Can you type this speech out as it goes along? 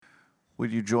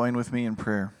Would you join with me in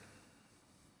prayer?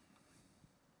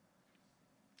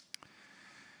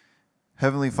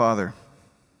 Heavenly Father,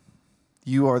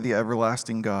 you are the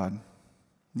everlasting God.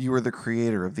 You are the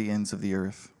creator of the ends of the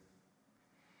earth.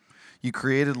 You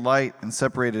created light and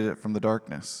separated it from the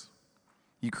darkness.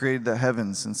 You created the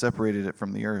heavens and separated it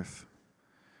from the earth.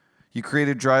 You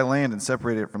created dry land and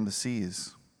separated it from the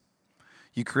seas.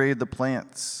 You created the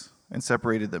plants and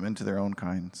separated them into their own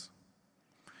kinds.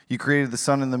 You created the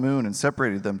sun and the moon and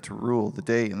separated them to rule the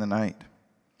day and the night.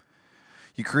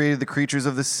 You created the creatures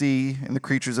of the sea and the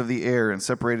creatures of the air and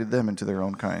separated them into their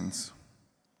own kinds.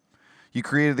 You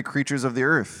created the creatures of the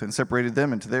earth and separated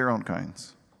them into their own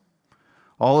kinds.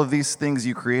 All of these things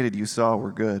you created you saw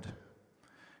were good.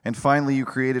 And finally you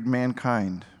created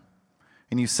mankind,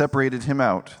 and you separated him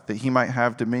out that he might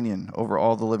have dominion over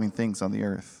all the living things on the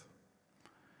earth.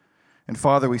 And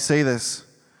Father, we say this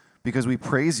because we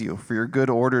praise you for your good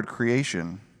ordered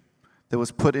creation that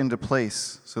was put into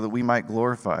place so that we might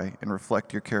glorify and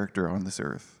reflect your character on this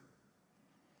earth.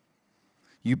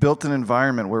 You built an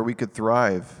environment where we could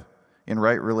thrive in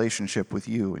right relationship with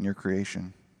you and your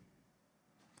creation.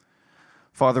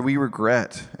 Father, we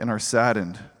regret and are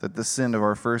saddened that the sin of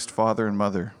our first father and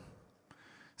mother,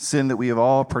 sin that we have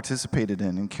all participated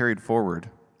in and carried forward,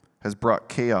 has brought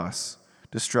chaos,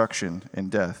 destruction, and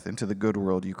death into the good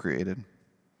world you created.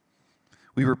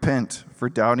 We repent for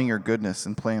doubting your goodness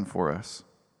and plan for us.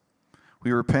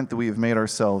 We repent that we have made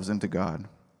ourselves into God.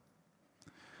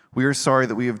 We are sorry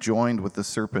that we have joined with the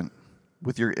serpent,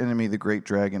 with your enemy, the great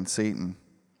dragon, Satan,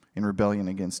 in rebellion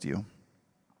against you.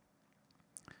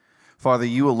 Father,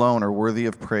 you alone are worthy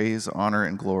of praise, honor,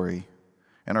 and glory,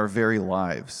 and our very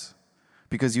lives,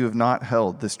 because you have not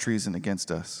held this treason against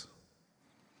us.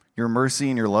 Your mercy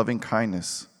and your loving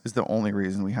kindness is the only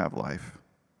reason we have life.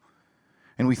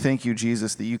 And we thank you,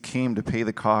 Jesus, that you came to pay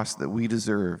the cost that we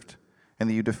deserved, and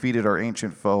that you defeated our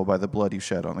ancient foe by the blood you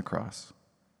shed on the cross.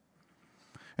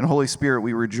 And Holy Spirit,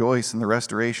 we rejoice in the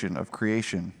restoration of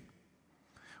creation.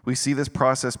 We see this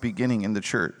process beginning in the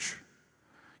church.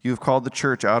 You have called the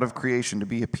church out of creation to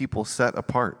be a people set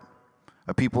apart,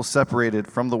 a people separated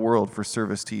from the world for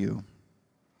service to you.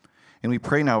 And we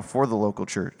pray now for the local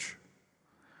church.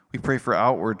 We pray for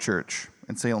Outward Church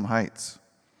in Salem Heights.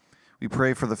 We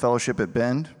pray for the fellowship at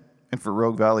Bend and for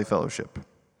Rogue Valley Fellowship. And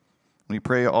we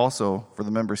pray also for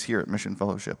the members here at Mission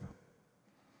Fellowship.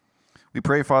 We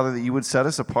pray, Father, that you would set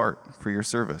us apart for your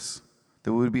service,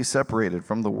 that we would be separated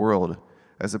from the world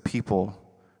as a people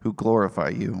who glorify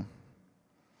you.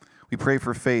 We pray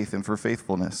for faith and for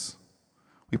faithfulness.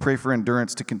 We pray for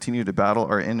endurance to continue to battle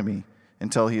our enemy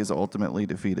until he is ultimately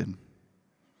defeated.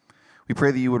 We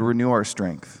pray that you would renew our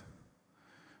strength.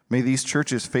 May these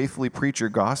churches faithfully preach your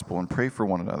gospel and pray for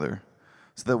one another,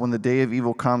 so that when the day of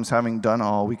evil comes, having done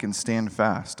all, we can stand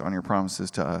fast on your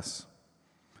promises to us.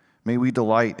 May we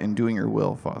delight in doing your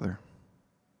will, Father.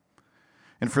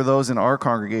 And for those in our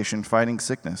congregation fighting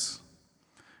sickness,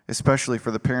 especially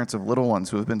for the parents of little ones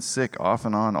who have been sick off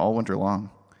and on all winter long,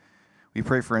 we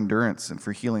pray for endurance and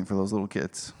for healing for those little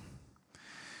kids.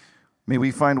 May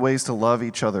we find ways to love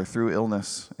each other through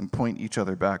illness and point each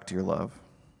other back to your love.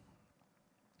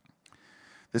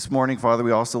 This morning, Father,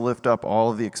 we also lift up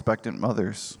all of the expectant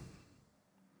mothers.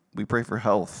 We pray for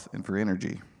health and for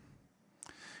energy.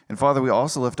 And Father, we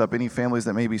also lift up any families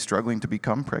that may be struggling to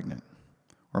become pregnant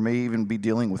or may even be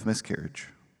dealing with miscarriage.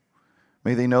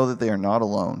 May they know that they are not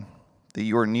alone, that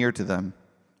you are near to them,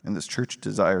 and this church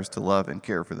desires to love and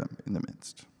care for them in the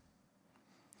midst.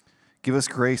 Give us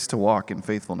grace to walk in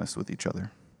faithfulness with each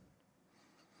other.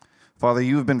 Father,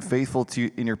 you have been faithful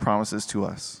in your promises to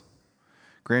us.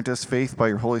 Grant us faith by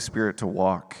your Holy Spirit to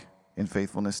walk in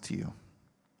faithfulness to you.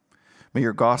 May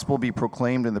your gospel be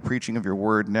proclaimed in the preaching of your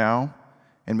word now,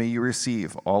 and may you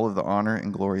receive all of the honor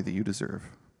and glory that you deserve.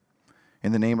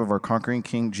 In the name of our conquering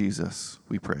King Jesus,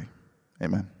 we pray.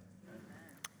 Amen.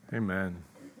 Amen.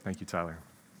 Thank you, Tyler.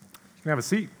 You can have a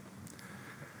seat.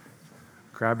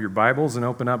 Grab your Bibles and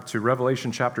open up to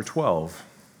Revelation chapter 12.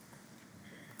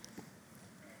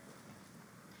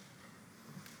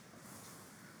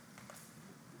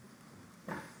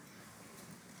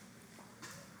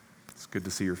 It's good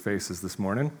to see your faces this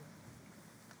morning.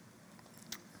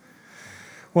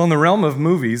 Well, in the realm of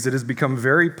movies, it has become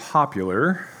very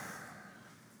popular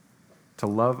to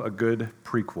love a good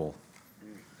prequel.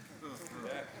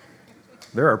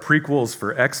 There are prequels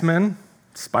for X-Men,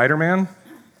 Spider-Man,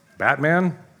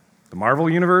 Batman, the Marvel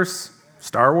Universe,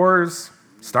 Star Wars,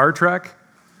 Star Trek.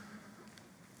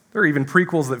 There are even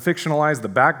prequels that fictionalize the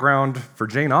background for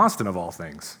Jane Austen, of all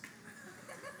things.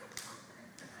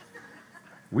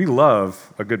 We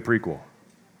love a good prequel.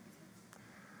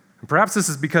 And perhaps this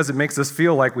is because it makes us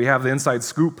feel like we have the inside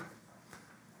scoop.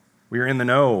 We are in the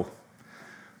know.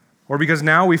 Or because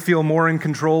now we feel more in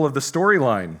control of the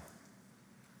storyline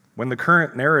when the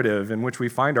current narrative in which we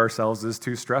find ourselves is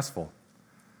too stressful.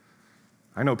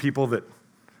 I know people that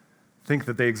think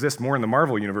that they exist more in the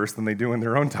Marvel universe than they do in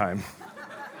their own time.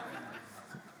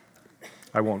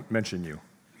 I won't mention you.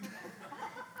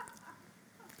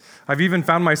 I've even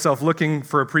found myself looking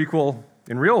for a prequel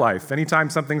in real life anytime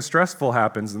something stressful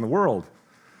happens in the world.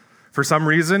 For some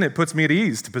reason, it puts me at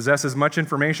ease to possess as much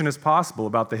information as possible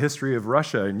about the history of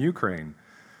Russia and Ukraine,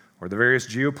 or the various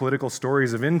geopolitical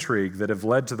stories of intrigue that have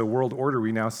led to the world order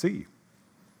we now see.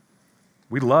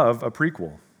 We love a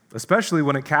prequel, especially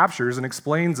when it captures and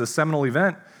explains a seminal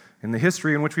event in the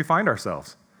history in which we find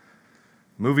ourselves.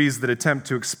 Movies that attempt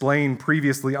to explain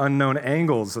previously unknown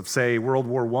angles of, say, World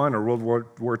War I or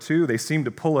World War II, they seem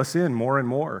to pull us in more and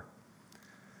more.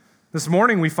 This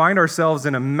morning, we find ourselves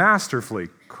in a masterfully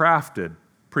crafted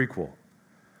prequel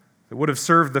that would have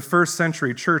served the first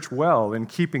century church well in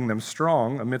keeping them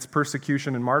strong amidst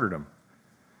persecution and martyrdom.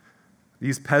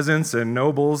 These peasants and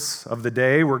nobles of the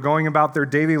day were going about their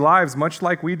daily lives much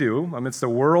like we do, amidst a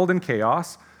world in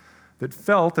chaos that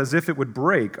felt as if it would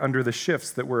break under the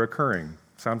shifts that were occurring.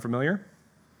 Sound familiar?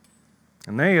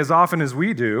 And they, as often as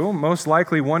we do, most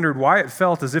likely wondered why it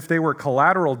felt as if they were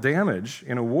collateral damage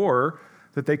in a war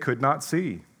that they could not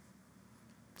see.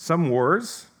 Some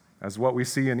wars, as what we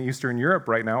see in Eastern Europe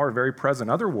right now, are very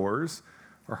present. Other wars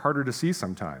are harder to see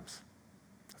sometimes.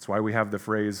 That's why we have the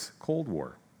phrase Cold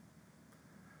War.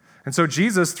 And so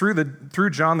Jesus, through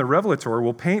John the Revelator,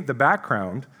 will paint the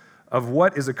background of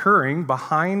what is occurring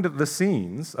behind the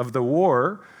scenes of the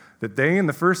war that they in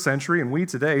the first century and we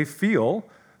today feel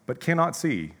but cannot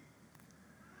see.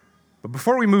 But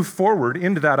before we move forward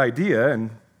into that idea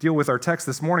and deal with our text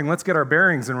this morning, let's get our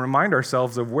bearings and remind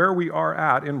ourselves of where we are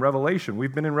at in Revelation.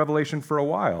 We've been in Revelation for a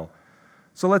while.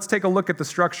 So let's take a look at the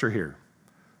structure here.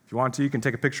 If you want to, you can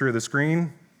take a picture of the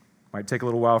screen. Might take a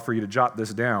little while for you to jot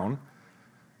this down.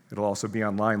 It'll also be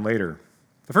online later.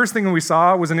 The first thing we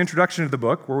saw was an introduction to the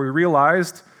book where we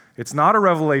realized it's not a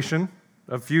revelation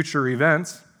of future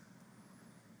events,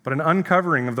 but an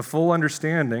uncovering of the full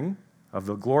understanding of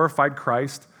the glorified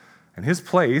Christ and his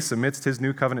place amidst his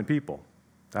new covenant people.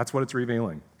 That's what it's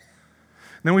revealing.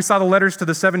 And then we saw the letters to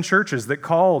the 7 churches that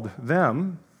called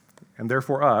them, and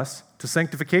therefore us, to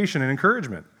sanctification and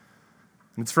encouragement.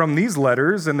 And it's from these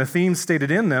letters and the themes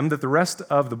stated in them that the rest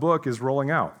of the book is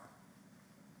rolling out.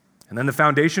 And then the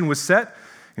foundation was set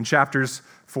in chapters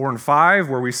 4 and 5,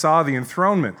 where we saw the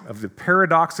enthronement of the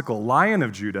paradoxical Lion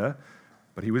of Judah,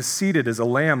 but he was seated as a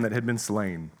lamb that had been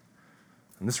slain.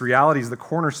 And this reality is the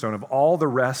cornerstone of all the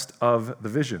rest of the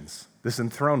visions, this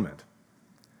enthronement.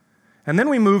 And then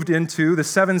we moved into the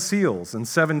 7 seals and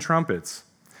 7 trumpets.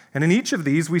 And in each of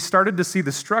these, we started to see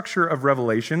the structure of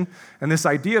Revelation and this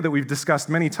idea that we've discussed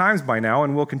many times by now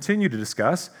and will continue to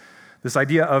discuss, this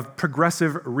idea of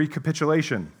progressive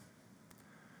recapitulation,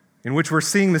 in which we're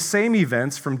seeing the same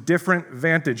events from different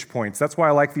vantage points. That's why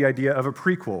I like the idea of a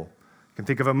prequel. You can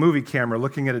think of a movie camera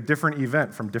looking at a different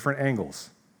event from different angles.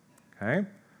 Okay?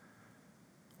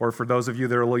 Or for those of you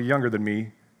that are a little younger than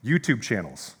me, YouTube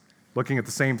channels, looking at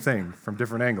the same thing from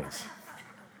different angles.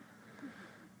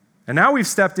 And now we've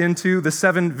stepped into the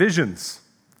 7 visions.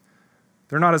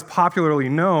 They're not as popularly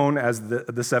known as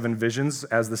the 7 visions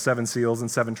as the 7 seals and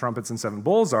 7 trumpets and 7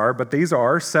 bowls are, but these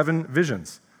are 7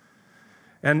 visions.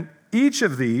 And each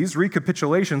of these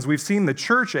recapitulations, we've seen the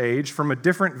church age from a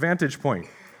different vantage point.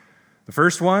 The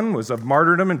first one was of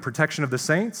martyrdom and protection of the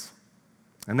saints,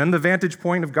 and then the vantage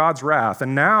point of God's wrath.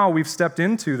 And now we've stepped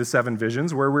into the 7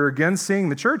 visions where we're again seeing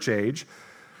the church age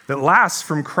that lasts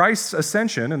from Christ's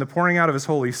ascension and the pouring out of his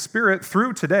Holy Spirit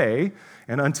through today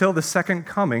and until the second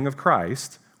coming of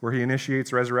Christ, where he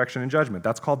initiates resurrection and judgment.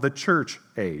 That's called the church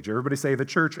age. Everybody say the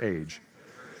church age.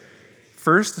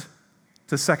 First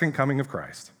to second coming of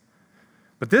Christ.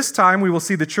 But this time we will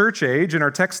see the church age in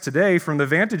our text today from the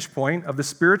vantage point of the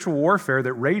spiritual warfare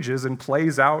that rages and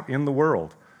plays out in the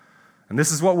world. And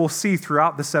this is what we'll see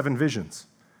throughout the 7 visions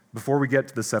before we get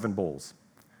to the 7 bowls.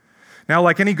 Now,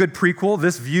 like any good prequel,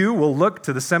 this view will look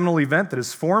to the seminal event that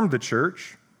has formed the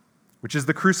church, which is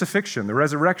the crucifixion, the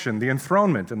resurrection, the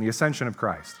enthronement, and the ascension of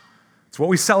Christ. It's what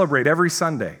we celebrate every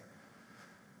Sunday.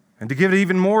 And to give it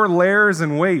even more layers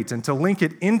and weight and to link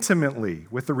it intimately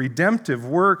with the redemptive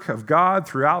work of God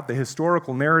throughout the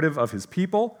historical narrative of his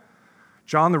people,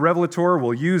 John the Revelator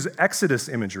will use Exodus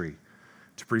imagery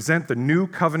to present the new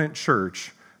covenant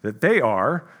church that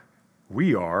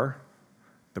we are,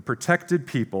 the protected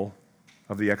people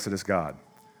of the Exodus God.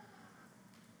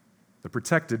 The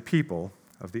protected people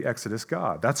of the Exodus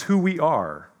God. That's who we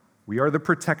are. We are the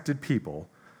protected people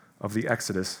of the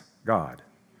Exodus God.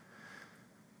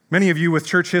 Many of you with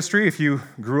church history, if you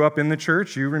grew up in the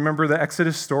church, you remember the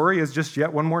Exodus story as just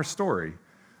yet one more story.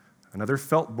 Another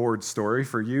felt board story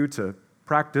for you to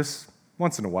practice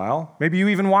once in a while. Maybe you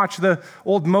even watch the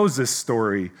old Moses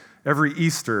story every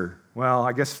Easter. Well,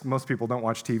 I guess most people don't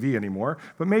watch TV anymore,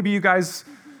 but maybe you guys,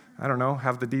 I don't know,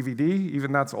 have the DVD.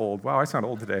 Even that's old. Wow, I sound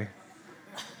old today.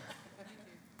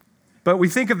 But we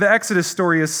think of the Exodus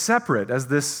story as separate, as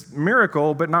this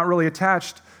miracle, but not really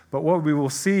attached. But what we will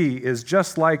see is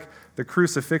just like the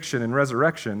crucifixion and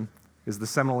resurrection is the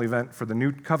seminal event for the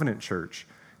New Covenant church.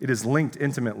 It is linked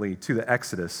intimately to the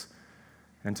Exodus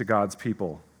and to God's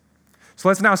people. So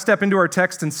let's now step into our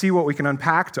text and see what we can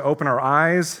unpack to open our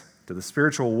eyes to the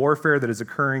spiritual warfare that is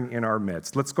occurring in our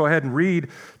midst. Let's go ahead and read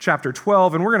chapter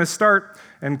 12, and we're going to start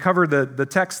and cover the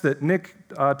text that Nick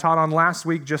taught on last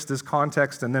week just as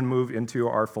context, and then move into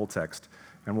our full text.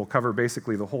 And we'll cover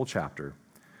basically the whole chapter.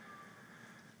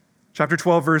 Chapter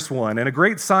 12, verse 1, "And a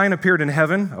great sign appeared in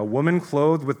heaven, a woman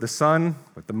clothed with the sun,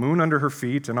 with the moon under her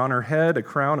feet, and on her head a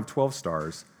crown of 12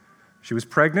 stars. She was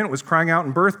pregnant, was crying out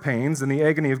in birth pains, in the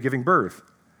agony of giving birth.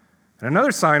 And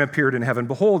another sign appeared in heaven.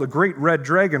 Behold, a great red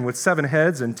dragon with 7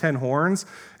 heads and 10 horns,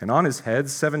 and on his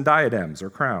heads 7 diadems or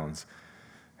crowns.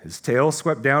 His tail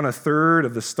swept down a third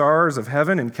of the stars of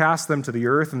heaven and cast them to the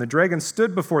earth. And the dragon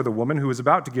stood before the woman who was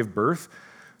about to give birth,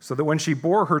 so that when she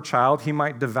bore her child, he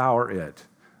might devour it."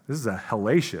 This is a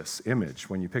hellacious image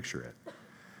when you picture it.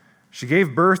 "She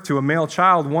gave birth to a male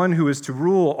child, one who is to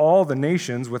rule all the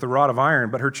nations with a rod of iron.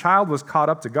 But her child was caught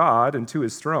up to God and to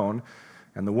his throne.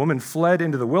 And the woman fled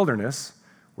into the wilderness,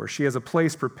 where she has a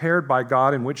place prepared by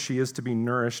God in which she is to be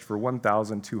nourished for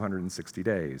 1,260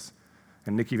 days.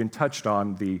 And Nick even touched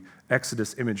on the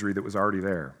Exodus imagery that was already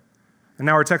there. And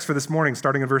now our text for this morning,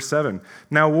 starting in verse 7.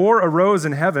 "Now war arose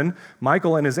in heaven,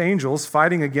 Michael and his angels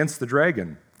fighting against the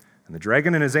dragon. And the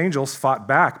dragon and his angels fought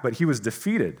back, but he was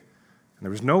defeated. And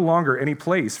there was no longer any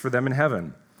place for them in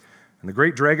heaven. And the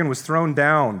great dragon was thrown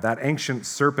down, that ancient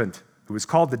serpent, who is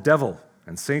called the devil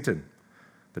and Satan,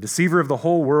 the deceiver of the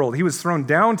whole world. He was thrown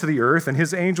down to the earth, and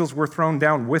his angels were thrown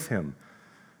down with him.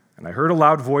 And I heard a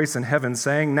loud voice in heaven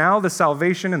saying, 'Now the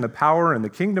salvation and the power and the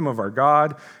kingdom of our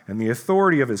God and the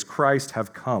authority of his Christ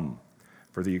have come.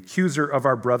 For the accuser of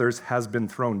our brothers has been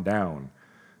thrown down,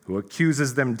 who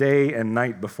accuses them day and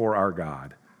night before our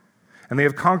God. And they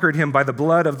have conquered him by the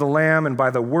blood of the Lamb and by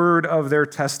the word of their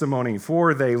testimony,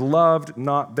 for they loved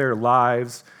not their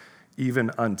lives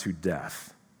even unto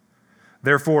death.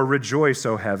 Therefore rejoice,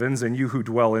 O heavens, and you who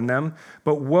dwell in them.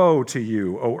 But woe to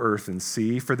you, O earth and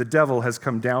sea, for the devil has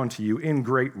come down to you in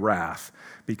great wrath,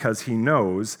 because he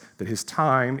knows that his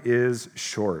time is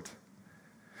short.'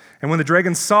 And when the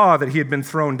dragon saw that he had been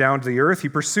thrown down to the earth, he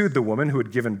pursued the woman who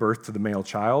had given birth to the male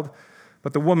child.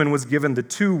 But the woman was given the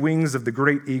 2 wings of the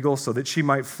great eagle, so that she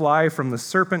might fly from the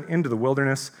serpent into the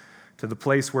wilderness, to the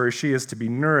place where she is to be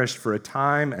nourished for a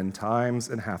time and times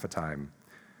and half a time.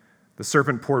 The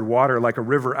serpent poured water like a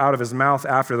river out of his mouth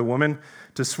after the woman,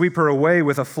 to sweep her away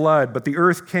with a flood. But the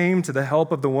earth came to the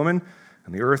help of the woman,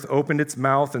 and the earth opened its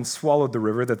mouth and swallowed the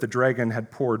river that the dragon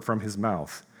had poured from his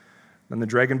mouth. Then the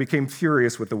dragon became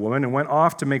furious with the woman and went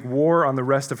off to make war on the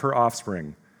rest of her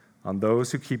offspring, on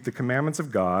those who keep the commandments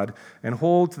of God and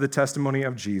hold to the testimony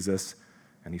of Jesus.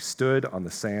 And he stood on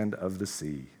the sand of the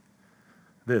sea."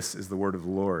 This is the word of the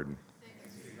Lord.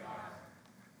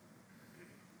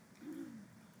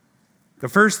 The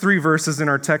first 3 verses in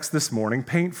our text this morning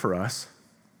paint for us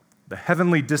the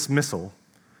heavenly dismissal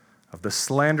of the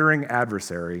slandering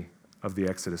adversary of the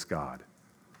Exodus God.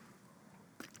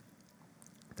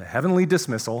 The heavenly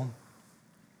dismissal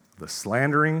of the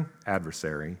slandering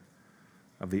adversary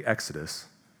of the Exodus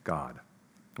God.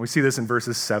 We see this in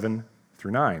verses 7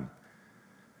 through 9.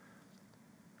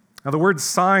 Now, the word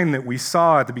sign that we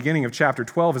saw at the beginning of chapter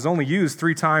 12 is only used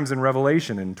 3 times in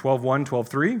Revelation, in 12:1,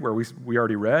 12:3, where we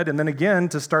already read, and then again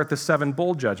to start the 7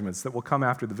 bowl judgments that will come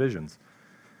after the visions.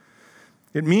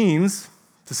 It means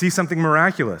to see something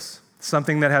miraculous,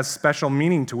 something that has special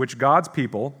meaning to which God's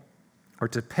people are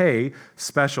to pay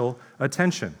special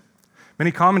attention.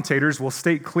 Many commentators will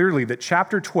state clearly that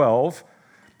chapter 12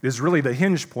 is really the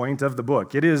hinge point of the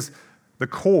book. It is the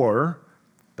core.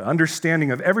 The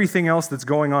understanding of everything else that's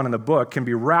going on in the book can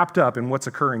be wrapped up in what's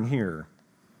occurring here.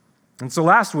 And so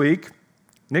last week,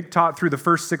 Nick taught through the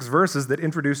first 6 verses that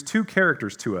introduced 2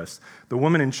 characters to us, the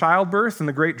woman in childbirth and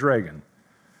the great dragon.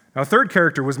 Now, a third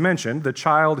character was mentioned, the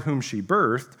child whom she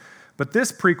birthed, but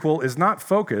this prequel is not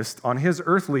focused on his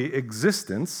earthly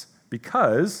existence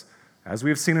because, as we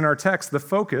have seen in our text, the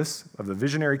focus of the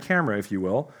visionary camera, if you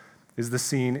will, is the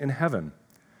scene in heaven.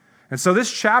 And so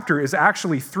this chapter is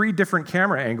actually 3 different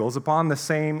camera angles upon the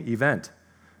same event.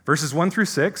 Verses 1 through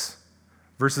 6,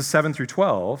 verses 7 through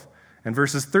 12, and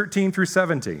verses 13 through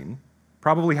 17,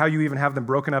 probably how you even have them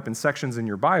broken up in sections in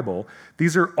your Bible.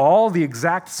 These are all the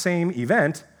exact same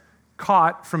event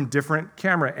caught from different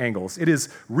camera angles. It is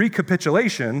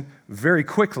recapitulation very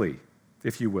quickly,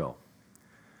 if you will.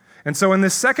 And so in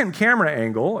this second camera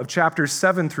angle of chapters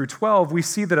 7 through 12, we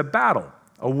see that a battle,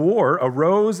 a war,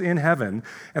 arose in heaven,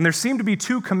 and there seem to be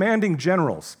 2 commanding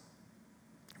generals,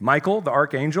 Michael, the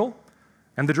archangel,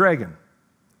 and the dragon.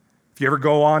 If you ever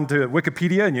go on to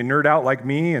Wikipedia and you nerd out like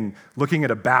me and looking at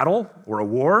a battle or a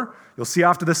war, you'll see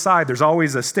off to the side there's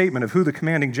always a statement of who the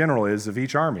commanding general is of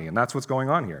each army, and that's what's going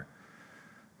on here.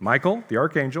 Michael, the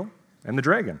archangel, and the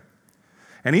dragon.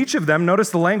 And each of them, notice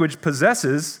the language,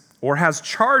 possesses or has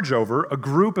charge over a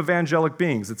group of angelic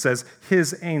beings. It says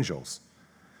his angels.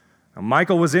 Now,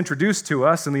 Michael was introduced to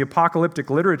us in the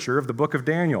apocalyptic literature of the book of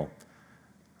Daniel.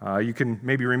 You can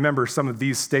maybe remember some of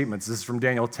these statements. This is from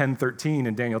Daniel 10:13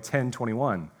 and Daniel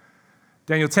 10:21.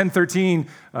 Daniel 10:13,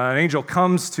 an angel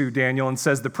comes to Daniel and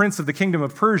says, "The prince of the kingdom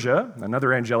of Persia,"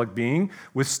 another angelic being,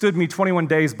 "withstood me 21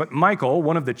 days, but Michael,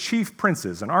 one of the chief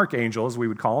princes, an archangel as we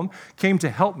would call him, came to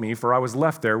help me, for I was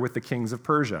left there with the kings of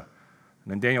Persia." And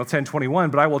then Daniel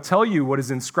 10:21, "But I will tell you what is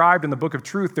inscribed in the book of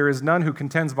truth. There is none who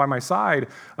contends by my side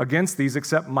against these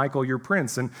except Michael, your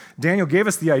prince." And Daniel gave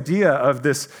us the idea of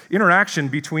this interaction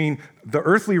between the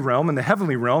earthly realm and the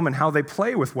heavenly realm and how they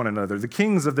play with one another, the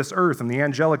kings of this earth and the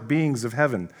angelic beings of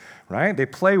heaven, right? They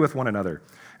play with one another.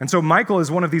 And so Michael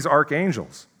is one of these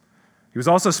archangels. He was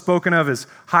also spoken of as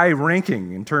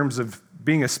high-ranking in terms of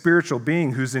being a spiritual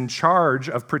being who's in charge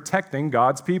of protecting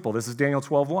God's people. This is Daniel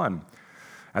 12:1.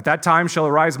 "At that time shall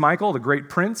arise Michael, the great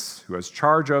prince, who has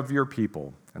charge of your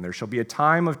people. And there shall be a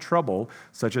time of trouble,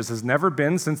 such as has never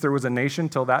been since there was a nation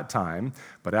till that time.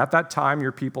 But at that time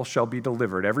your people shall be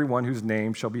delivered, every one whose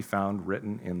name shall be found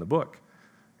written in the book."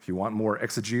 If you want more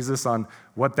exegesis on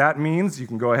what that means, you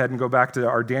can go ahead and go back to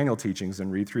our Daniel teachings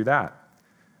and read through that.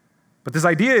 But this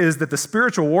idea is that the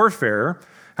spiritual warfare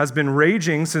has been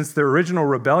raging since the original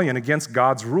rebellion against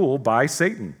God's rule by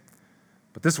Satan.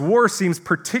 But this war seems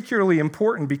particularly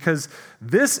important because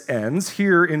this ends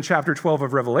here in chapter 12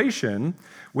 of Revelation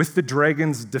with the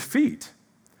dragon's defeat.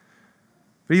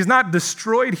 But he's not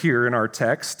destroyed here in our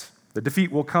text. The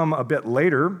defeat will come a bit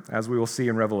later, as we will see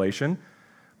in Revelation.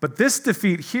 But this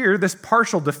defeat here, this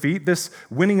partial defeat, this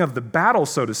winning of the battle,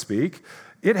 so to speak,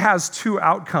 it has 2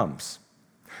 outcomes.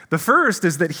 The first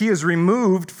is that he is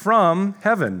removed from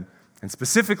heaven. And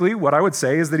specifically, what I would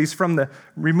say is that he's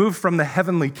removed from the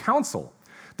heavenly council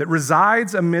that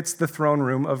resides amidst the throne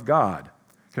room of God.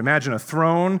 You can imagine a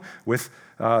throne with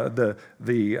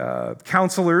the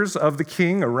counselors of the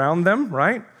king around them,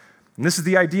 right? And this is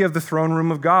the idea of the throne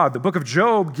room of God. The book of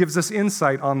Job gives us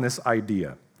insight on this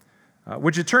idea.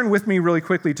 Would you turn with me really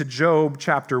quickly to Job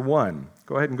chapter 1?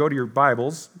 Go ahead and go to your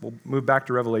Bibles. We'll move back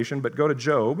to Revelation, but go to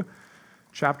Job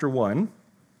chapter 1,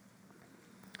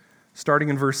 starting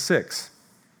in verse 6.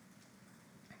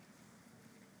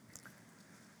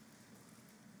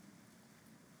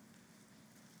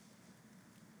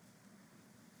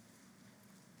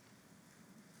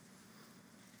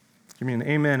 Give me an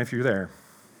amen if you're there.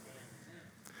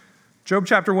 Job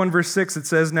chapter 1, verse 6, it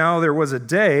says, "Now there was a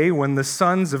day when the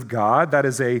sons of God," that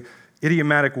is a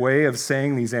idiomatic way of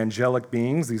saying these angelic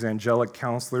beings, these angelic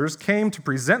counselors, "came to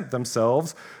present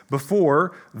themselves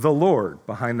before the Lord."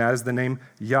 Behind that is the name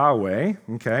Yahweh,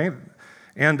 okay?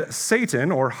 "And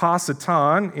Satan, or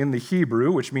Ha-Satan in the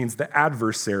Hebrew, which means the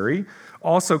adversary,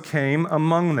 also came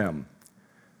among them.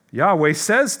 Yahweh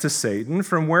says to Satan,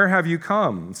 'From where have you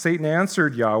come?' Satan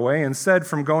answered Yahweh and said,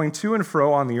 'From going to and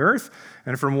fro on the earth,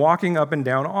 and from walking up and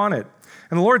down on it.'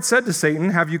 And the Lord said to Satan,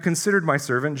 'Have you considered my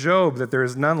servant Job, that there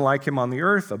is none like him on the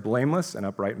earth, a blameless and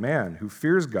upright man, who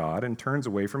fears God and turns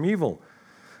away from evil?'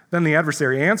 Then the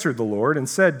adversary answered the Lord and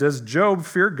said, 'Does Job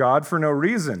fear God for no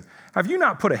reason? Have you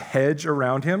not put a hedge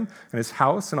around him and his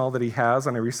house and all that he has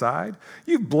on every side?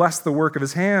 You've blessed the work of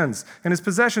his hands, and his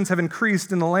possessions have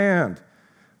increased in the land.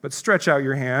 But stretch out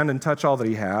your hand and touch all that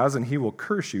he has, and he will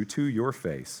curse you to your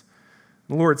face.'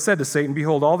 The Lord said to Satan,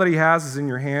 'Behold, all that he has is in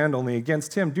your hand, only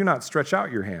against him do not stretch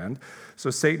out your hand.' So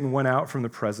Satan went out from the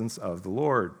presence of the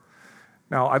Lord."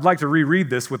 Now, I'd like to reread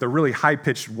this with a really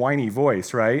high-pitched, whiny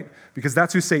voice, right? Because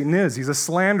that's who Satan is. He's a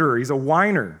slanderer. He's a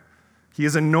whiner. He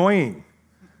is annoying.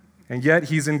 And yet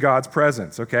he's in God's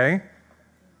presence, okay?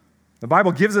 The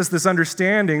Bible gives us this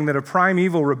understanding that a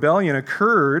primeval rebellion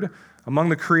occurred among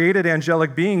the created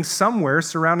angelic beings somewhere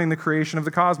surrounding the creation of the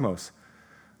cosmos.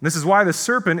 And this is why the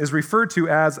serpent is referred to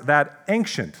as that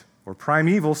ancient or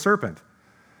primeval serpent.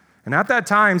 And at that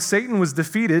time, Satan was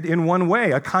defeated in one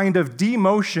way, a kind of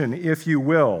demotion, if you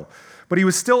will. But he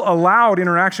was still allowed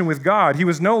interaction with God. He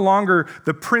was no longer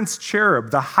the prince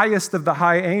cherub, the highest of the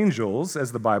high angels,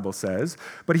 as the Bible says,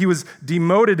 but he was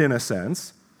demoted in a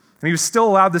sense. And he was still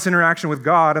allowed this interaction with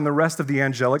God and the rest of the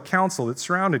angelic council that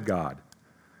surrounded God.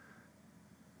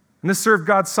 And this served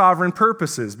God's sovereign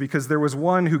purposes because there was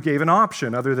one who gave an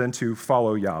option other than to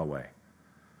follow Yahweh.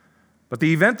 But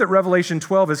the event that Revelation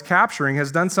 12 is capturing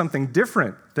has done something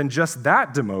different than just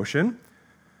that demotion,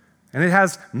 and it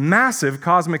has massive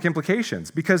cosmic implications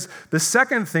because the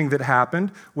second thing that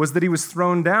happened was that he was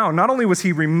thrown down. Not only was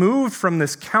he removed from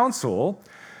this council,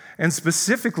 and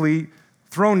specifically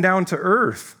thrown down to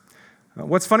earth.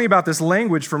 What's funny about this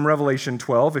language from Revelation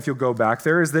 12, if you'll go back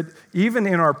there, is that even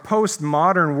in our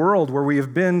postmodern world where we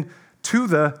have been to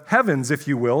the heavens, if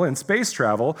you will, in space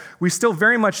travel, we still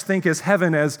very much think as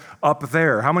heaven as up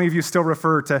there. How many of you still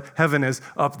refer to heaven as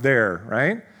up there,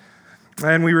 right?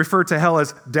 And we refer to hell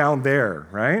as down there,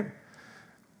 right?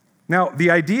 Now, the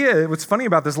idea, what's funny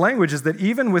about this language is that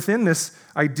even within this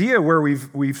idea where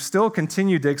we've still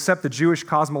continued to accept the Jewish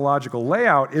cosmological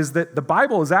layout, is that the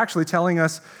Bible is actually telling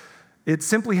us it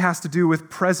simply has to do with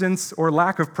presence or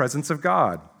lack of presence of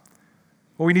God.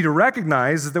 What we need to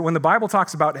recognize is that when the Bible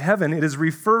talks about heaven, it is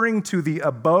referring to the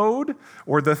abode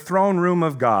or the throne room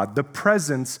of God, the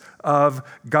presence of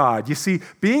God. You see,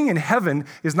 being in heaven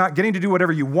is not getting to do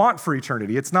whatever you want for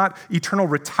eternity. It's not eternal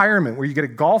retirement where you get to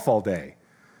golf all day,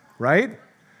 right?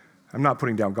 I'm not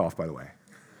putting down golf, by the way.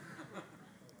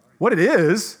 What it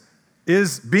is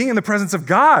being in the presence of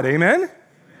God, amen?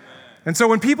 And so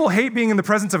when people hate being in the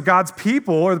presence of God's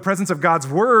people or the presence of God's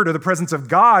word or the presence of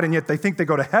God, and yet they think they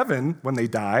go to heaven when they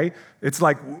die, it's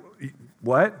like,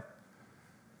 what?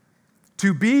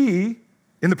 To be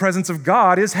in the presence of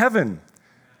God is heaven.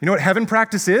 You know what heaven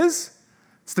practice is?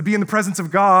 It's to be in the presence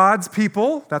of God's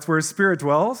people, that's where his spirit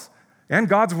dwells, and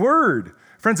God's word.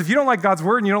 Friends, if you don't like God's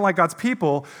word and you don't like God's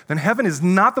people, then heaven is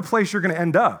not the place you're going to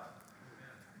end up.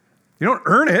 You don't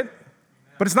earn it,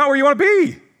 but it's not where you want to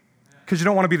be. Because you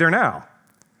don't want to be there now.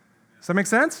 Does that make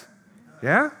sense?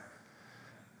 Yeah?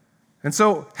 And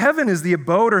so heaven is the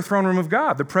abode or throne room of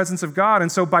God, the presence of God. And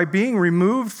so by being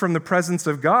removed from the presence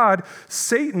of God,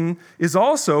 Satan is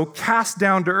also cast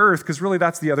down to earth, because really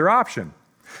that's the other option.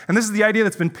 And this is the idea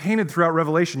that's been painted throughout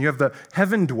Revelation. You have the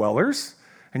heaven dwellers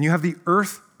and you have the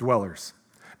earth dwellers.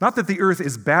 Not that the earth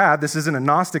is bad. This isn't a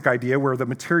Gnostic idea where the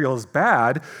material is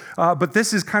bad, but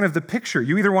this is kind of the picture.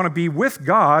 You either want to be with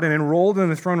God and enrolled in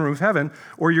the throne room of heaven,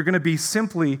 or you're going to be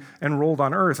simply enrolled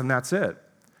on earth, and that's it.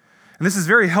 And this is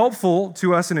very helpful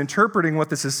to us in interpreting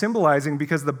what this is symbolizing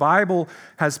because the Bible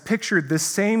has pictured this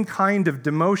same kind of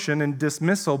demotion and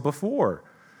dismissal before.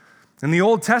 In the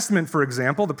Old Testament, for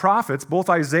example, the prophets, both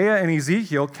Isaiah and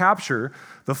Ezekiel, capture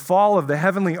the fall of the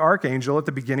heavenly archangel at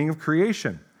the beginning of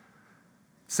creation.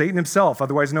 Satan himself,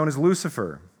 otherwise known as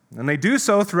Lucifer. And they do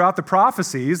so throughout the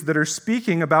prophecies that are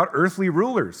speaking about earthly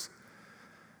rulers.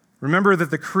 Remember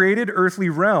that the created earthly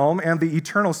realm and the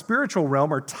eternal spiritual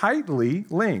realm are tightly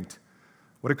linked.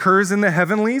 What occurs in the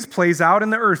heavenlies plays out in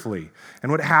the earthly,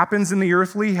 and what happens in the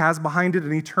earthly has behind it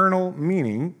an eternal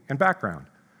meaning and background.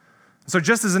 So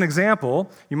just as an example,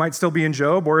 you might still be in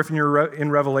Job, or if you're in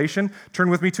Revelation, turn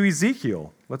with me to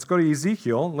Ezekiel. Let's go to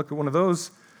Ezekiel and look at one of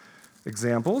those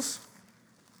examples.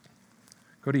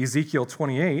 Go to Ezekiel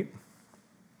 28,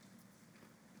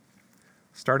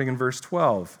 starting in verse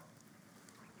 12.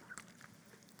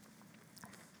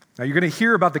 Now, you're going to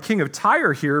hear about the king of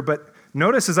Tyre here, but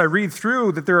notice as I read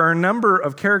through that there are a number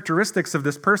of characteristics of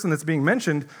this person that's being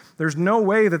mentioned. There's no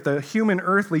way that the human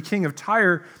earthly king of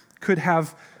Tyre could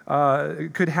have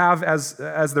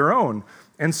as their own.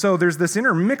 And so there's this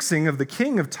intermixing of the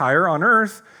king of Tyre on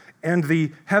earth and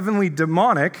the heavenly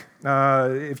demonic,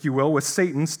 if you will, with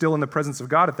Satan still in the presence of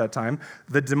God at that time,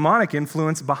 the demonic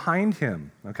influence behind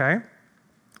him, okay?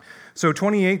 So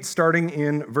 28, starting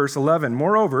in verse 11.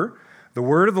 Moreover, the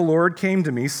word of the Lord came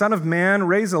to me, Son of man,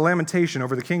 raise a lamentation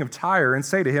over the king of Tyre and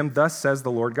say to him, Thus says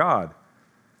the Lord God,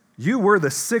 you were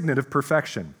the signet of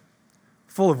perfection,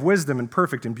 full of wisdom and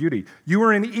perfect in beauty. You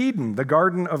were in Eden, the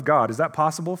garden of God. Is that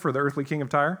possible for the earthly king of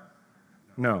Tyre?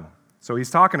 No. So he's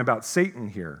talking about Satan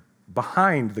here,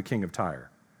 behind the king of Tyre.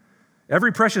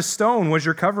 Every precious stone was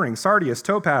your covering, sardius,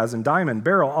 topaz, and diamond,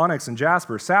 beryl, onyx, and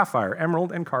jasper, sapphire,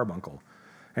 emerald, and carbuncle.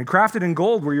 And crafted in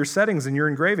gold were your settings and your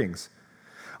engravings.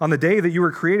 On the day that you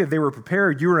were created, they were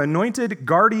prepared. You were anointed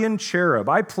guardian cherub.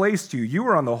 I placed you. You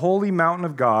were on the holy mountain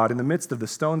of God. In the midst of the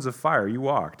stones of fire you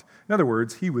walked. In other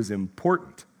words, he was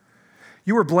important.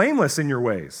 You were blameless in your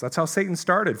ways. That's how Satan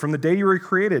started. From the day you were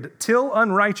created, till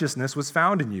unrighteousness was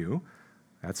found in you,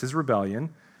 that's his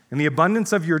rebellion. In the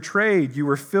abundance of your trade, you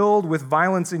were filled with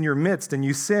violence in your midst, and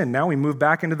you sinned. Now we move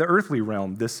back into the earthly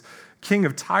realm. This king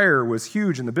of Tyre was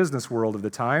huge in the business world of the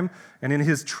time, and in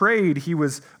his trade, he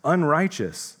was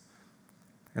unrighteous.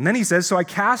 And then he says, so I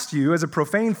cast you as a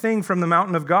profane thing from the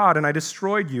mountain of God, and I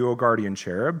destroyed you, O guardian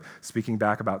cherub, speaking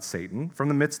back about Satan, from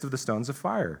the midst of the stones of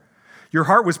fire. Your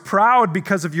heart was proud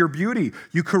because of your beauty.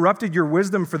 You corrupted your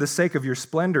wisdom for the sake of your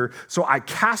splendor. So I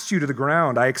cast you to the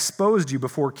ground. I exposed you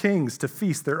before kings to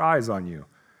feast their eyes on you.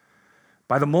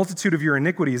 By the multitude of your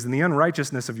iniquities and the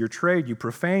unrighteousness of your trade, you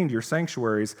profaned your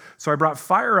sanctuaries. So I brought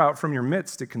fire out from your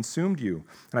midst. It consumed you.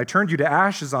 And I turned you to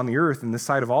ashes on the earth in the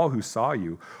sight of all who saw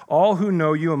you. All who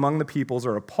know you among the peoples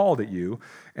are appalled at you,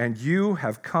 and you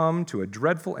have come to a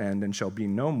dreadful end and shall be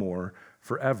no more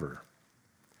forever.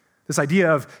 This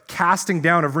idea of casting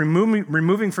down, of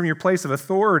removing from your place of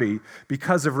authority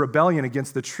because of rebellion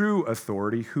against the true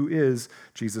authority, who is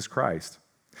Jesus Christ.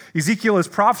 Ezekiel is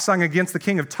prophesying against the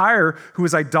king of Tyre, who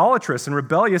is idolatrous and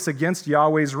rebellious against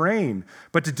Yahweh's reign.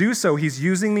 But to do so, he's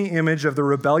using the image of the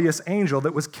rebellious angel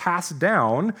that was cast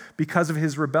down because of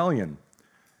his rebellion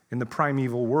in the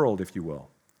primeval world, if you will.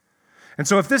 And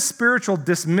so if this spiritual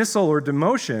dismissal or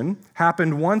demotion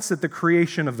happened once at the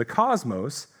creation of the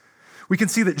cosmos, we can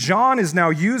see that John is now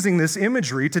using this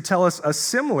imagery to tell us a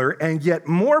similar and yet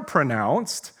more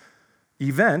pronounced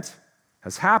event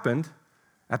has happened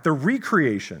at the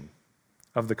recreation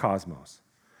of the cosmos.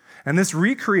 And this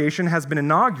recreation has been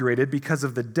inaugurated because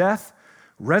of the death,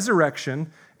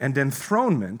 resurrection, and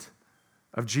enthronement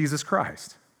of Jesus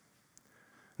Christ.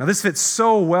 Now, this fits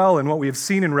so well in what we have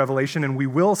seen in Revelation, and we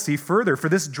will see further. For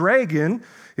this dragon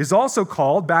is also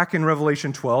called, back in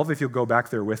Revelation 12, if you'll go back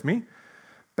there with me,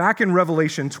 back in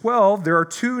Revelation 12, there are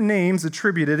two names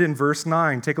attributed in verse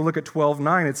 9. Take a look at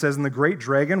 12:9. It says, and the great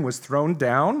dragon was thrown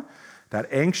down, that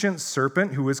ancient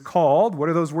serpent who is called, what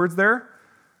are those words there?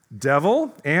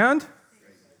 Devil and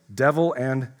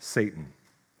Satan.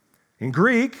 In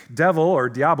Greek, devil or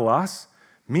diabolos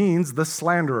means the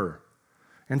slanderer.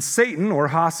 And Satan or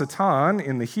Hasatan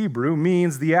in the Hebrew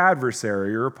means the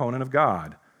adversary or opponent of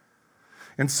God.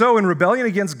 And so, in rebellion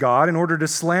against God, in order to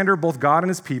slander both God and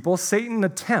his people, Satan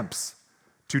attempts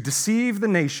to deceive the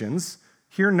nations,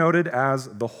 here noted as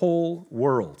the whole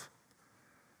world.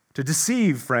 To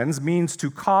deceive, friends, means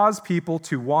to cause people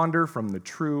to wander from the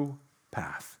true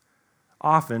path,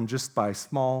 often just by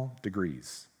small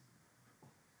degrees,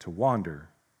 to wander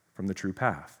from the true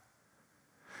path.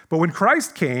 But when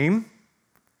Christ came,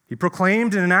 he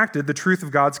proclaimed and enacted the truth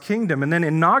of God's kingdom and then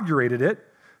inaugurated it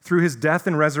through his death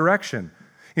and resurrection.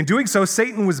 In doing so,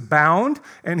 Satan was bound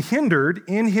and hindered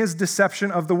in his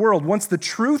deception of the world. Once the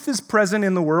truth is present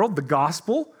in the world, the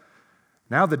gospel,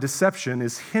 now the deception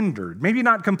is hindered. Maybe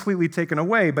not completely taken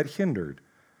away, but hindered.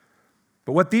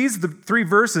 But what the three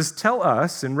verses tell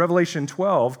us in Revelation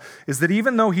 12 is that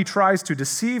even though he tries to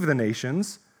deceive the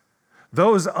nations,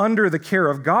 those under the care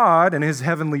of God and his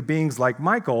heavenly beings like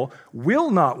Michael will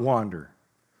not wander,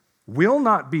 will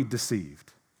not be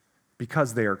deceived,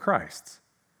 because they are Christ's.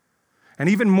 And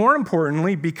even more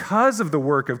importantly, because of the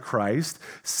work of Christ,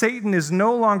 Satan is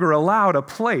no longer allowed a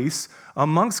place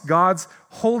amongst God's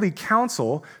holy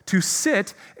council to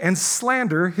sit and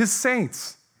slander his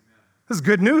saints. This is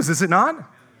good news, is it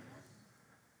not?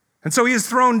 And so he is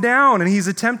thrown down and he's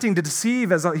attempting to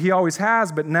deceive as he always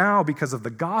has, but now because of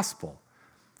the gospel,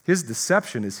 his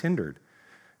deception is hindered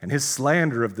and his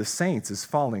slander of the saints is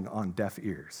falling on deaf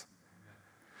ears.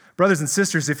 Brothers and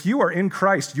sisters, if you are in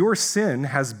Christ, your sin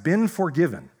has been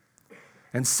forgiven,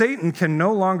 and Satan can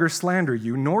no longer slander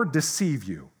you nor deceive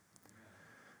you.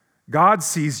 God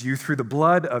sees you through the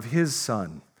blood of his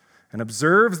Son and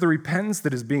observes the repentance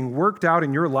that is being worked out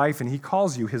in your life, and he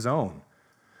calls you his own.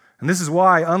 And this is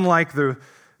why, unlike the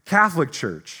Catholic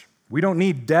Church, we don't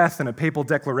need death and a papal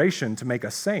declaration to make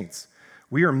us saints.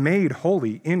 We are made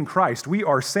holy in Christ. We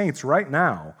are saints right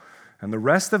now. And the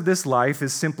rest of this life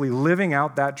is simply living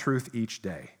out that truth each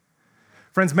day.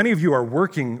 Friends, many of you are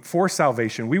working for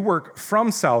salvation. We work from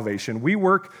salvation. We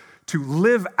work to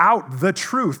live out the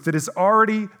truth that is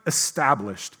already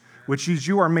established, which is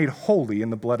you are made holy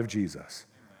in the blood of Jesus.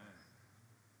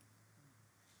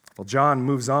 Well, John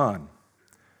moves on.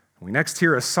 We next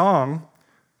hear a song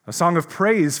of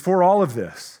praise for all of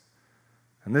this.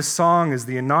 And this song is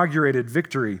the inaugurated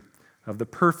victory of the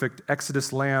perfect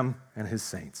Exodus Lamb and his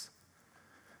saints.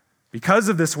 Because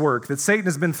of this work, that Satan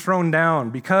has been thrown down,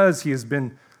 because he has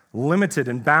been limited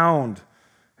and bound,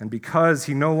 and because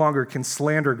he no longer can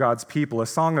slander God's people, a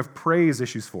song of praise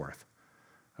issues forth,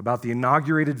 about the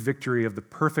inaugurated victory of the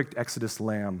perfect Exodus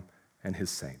Lamb and his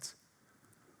saints.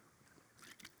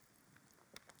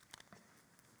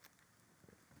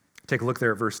 Take a look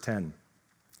there at verse 10.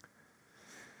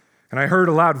 And I heard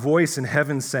a loud voice in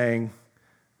heaven saying,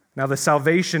 now the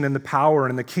salvation and the power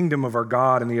and the kingdom of our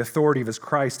God and the authority of his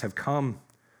Christ have come.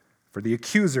 For the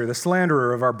accuser, the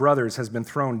slanderer of our brothers, has been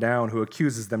thrown down, who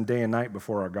accuses them day and night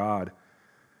before our God.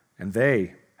 And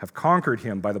they have conquered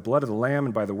him by the blood of the Lamb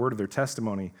and by the word of their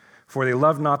testimony, for they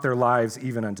loved not their lives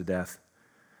even unto death.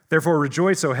 Therefore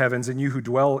rejoice, O heavens, and you who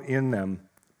dwell in them.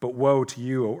 But woe to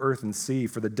you, O earth and sea,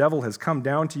 for the devil has come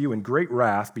down to you in great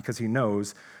wrath, because he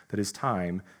knows that his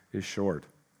time is short.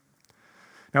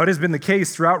 Now it has been the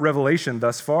case throughout Revelation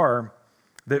thus far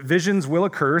that visions will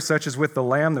occur, such as with the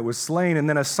lamb that was slain, and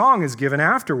then a song is given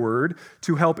afterward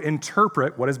to help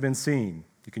interpret what has been seen.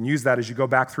 You can use that as you go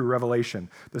back through Revelation.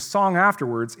 The song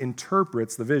afterwards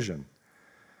interprets the vision.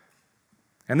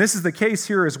 And this is the case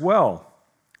here as well.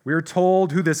 We are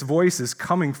told who this voice is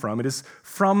coming from. It is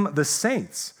from the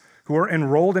saints who are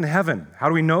enrolled in heaven. How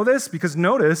do we know this? Because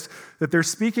notice that they're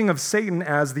speaking of Satan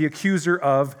as the accuser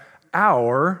of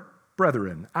our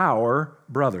brethren, our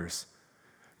brothers.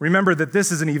 Remember that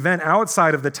this is an event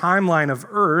outside of the timeline of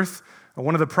earth.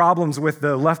 One of the problems with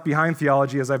the Left Behind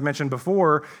theology, as I've mentioned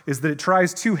before, is that it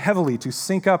tries too heavily to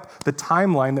sync up the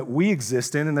timeline that we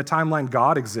exist in and the timeline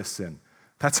God exists in.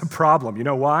 That's a problem. You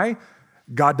know why?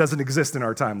 God doesn't exist in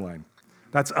our timeline.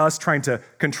 That's us trying to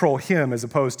control him as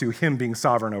opposed to him being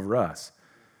sovereign over us.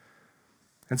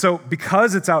 And so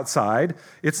because it's outside,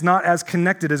 it's not as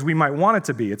connected as we might want it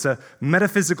to be. It's a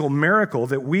metaphysical miracle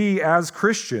that we as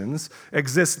Christians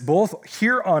exist both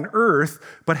here on earth,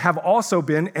 but have also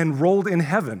been enrolled in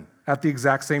heaven at the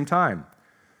exact same time.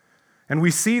 And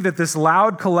we see that this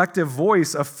loud collective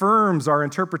voice affirms our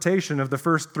interpretation of the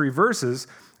first 3 verses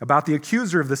about the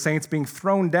accuser of the saints being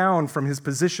thrown down from his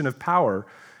position of power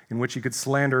in which he could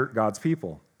slander God's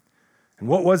people. And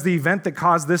what was the event that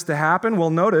caused this to happen? Well,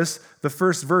 notice the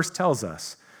first verse tells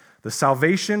us, the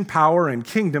salvation, power, and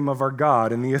kingdom of our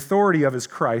God and the authority of his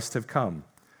Christ have come.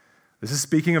 This is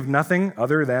speaking of nothing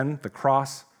other than the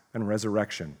cross and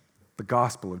resurrection, the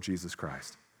gospel of Jesus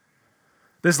Christ.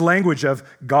 This language of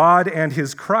God and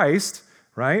his Christ,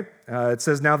 right? It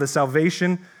says now the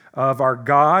salvation of our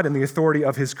God and the authority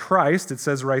of his Christ. It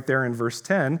says right there in verse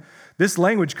 10. This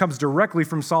language comes directly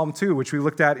from Psalm 2, which we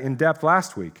looked at in depth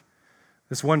last week.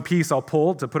 This one piece I'll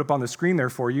pull to put up on the screen there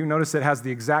for you. Notice it has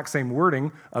the exact same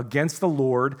wording, against the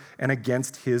Lord and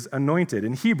against his anointed.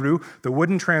 In Hebrew, the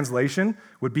wooden translation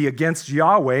would be against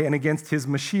Yahweh and against his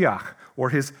Mashiach, or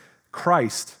his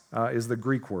Christ is the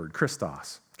Greek word,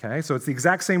 Christos. Okay, so it's the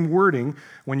exact same wording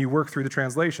when you work through the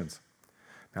translations.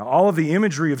 Now, all of the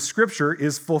imagery of Scripture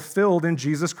is fulfilled in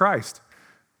Jesus Christ.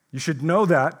 You should know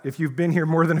that if you've been here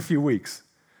more than a few weeks.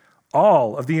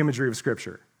 All of the imagery of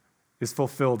Scripture is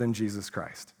fulfilled in Jesus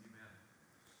Christ.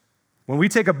 When we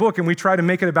take a book and we try to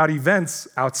make it about events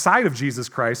outside of Jesus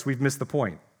Christ, we've missed the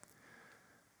point.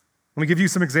 Let me give you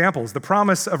some examples. The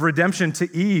promise of redemption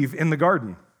to Eve in the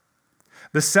garden,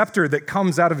 the scepter that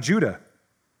comes out of Judah,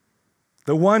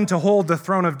 the one to hold the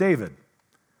throne of David,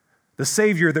 the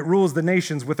Savior that rules the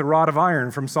nations with a rod of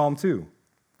iron from Psalm 2,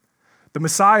 the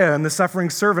Messiah and the suffering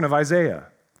servant of Isaiah,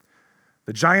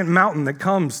 the giant mountain that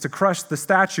comes to crush the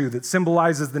statue that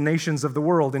symbolizes the nations of the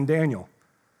world in Daniel.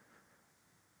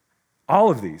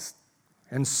 All of these,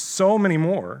 and so many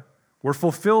more, were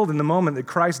fulfilled in the moment that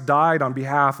Christ died on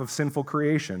behalf of sinful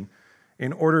creation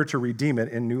in order to redeem it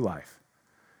in new life.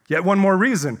 Yet one more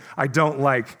reason I don't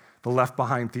like the Left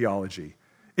Behind theology.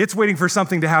 It's waiting for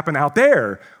something to happen out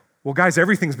there. Well, guys,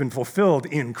 everything's been fulfilled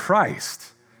in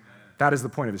Christ. That is the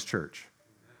point of his church.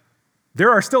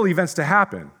 There are still events to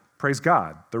happen, praise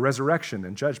God, the resurrection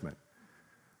and judgment.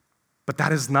 But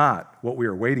that is not what we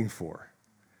are waiting for.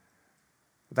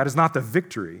 That is not the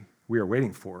victory we are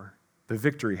waiting for. The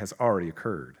victory has already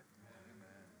occurred.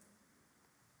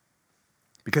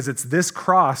 Because it's this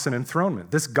cross and enthronement,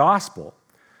 this gospel,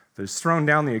 that has thrown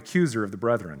down the accuser of the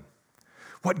brethren.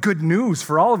 What good news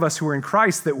for all of us who are in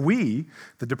Christ that we,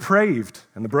 the depraved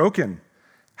and the broken,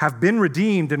 have been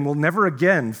redeemed and will never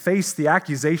again face the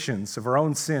accusations of our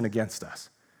own sin against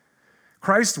us.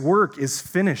 Christ's work is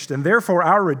finished, and therefore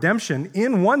our redemption,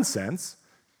 in one sense,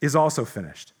 is also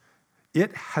finished.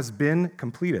 It has been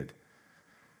completed.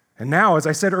 And now, as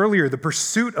I said earlier, the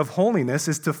pursuit of holiness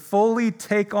is to fully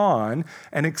take on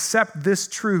and accept this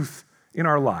truth in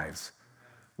our lives,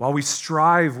 while we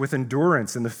strive with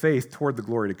endurance in the faith toward the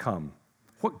glory to come.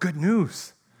 What good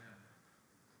news!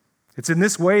 It's in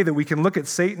this way that we can look at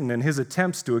Satan and his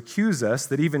attempts to accuse us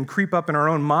that even creep up in our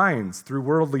own minds through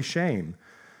worldly shame,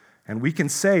 And we can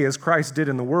say, as Christ did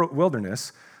in the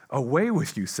wilderness, "Away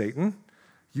with you, Satan.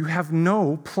 You have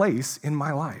no place in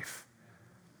my life."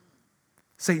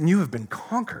 Satan, you have been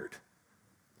conquered.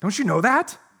 Don't you know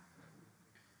that?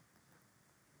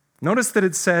 Notice that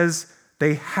it says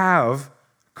they have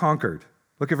conquered.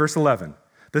 Look at verse 11.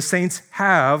 The saints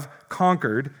have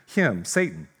conquered him,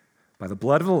 Satan, by the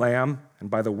blood of the Lamb and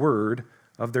by the word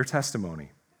of their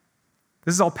testimony.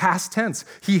 This is all past tense.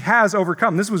 He has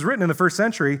overcome. This was written in the first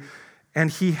century, and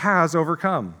he has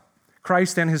overcome.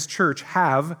 Christ and his church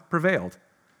have prevailed.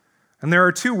 And there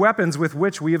are two weapons with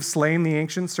which we have slain the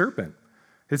ancient serpent.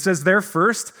 It says there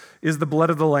first is the blood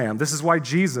of the Lamb. This is why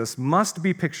Jesus must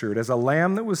be pictured as a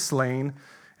lamb that was slain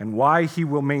and why he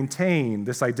will maintain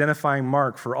this identifying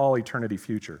mark for all eternity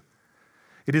future.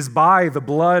 It is by the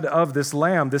blood of this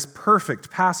lamb, this perfect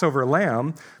Passover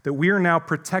lamb, that we are now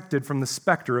protected from the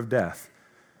specter of death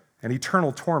and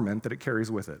eternal torment that it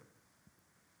carries with it.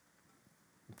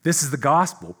 This is the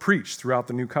gospel preached throughout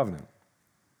the new covenant.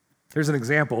 Here's an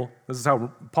example. This is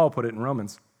how Paul put it in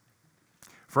Romans.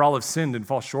 For all have sinned and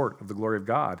fall short of the glory of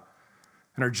God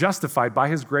and are justified by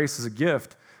his grace as a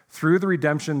gift through the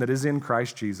redemption that is in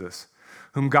Christ Jesus,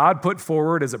 whom God put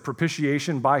forward as a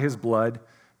propitiation by his blood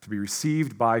to be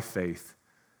received by faith.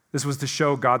 This was to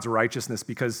show God's righteousness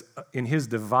because in his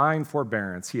divine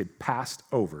forbearance, he had passed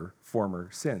over former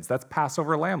sins. That's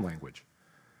Passover lamb language.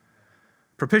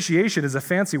 Propitiation is a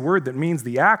fancy word that means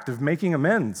the act of making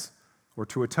amends or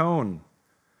to atone.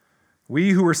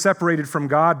 We who were separated from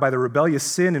God by the rebellious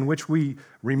sin in which we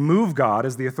remove God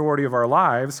as the authority of our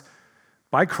lives,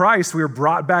 by Christ we are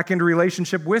brought back into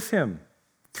relationship with him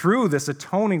through this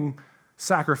atoning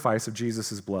sacrifice of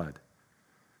Jesus' blood.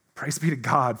 Praise be to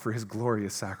God for his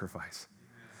glorious sacrifice.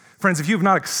 Friends, if you have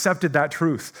not accepted that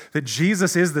truth, that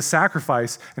Jesus is the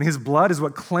sacrifice and his blood is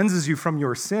what cleanses you from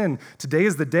your sin, today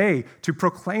is the day to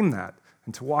proclaim that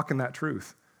and to walk in that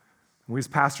truth. We as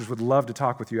pastors would love to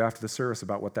talk with you after the service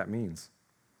about what that means.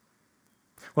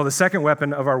 Well, the second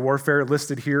weapon of our warfare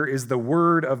listed here is the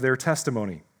word of their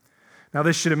testimony. Now,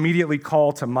 this should immediately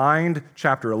call to mind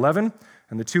chapter 11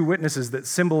 and the two witnesses that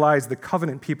symbolize the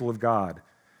covenant people of God.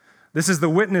 This is the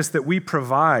witness that we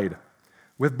provide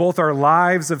with both our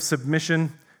lives of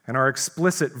submission and our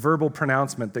explicit verbal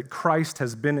pronouncement that Christ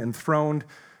has been enthroned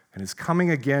and is coming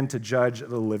again to judge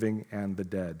the living and the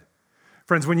dead.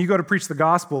 Friends, when you go to preach the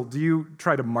gospel, do you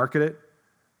try to market it?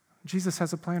 Jesus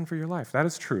has a plan for your life. That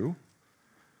is true.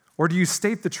 Or do you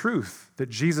state the truth that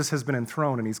Jesus has been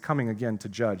enthroned and he's coming again to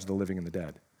judge the living and the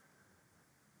dead?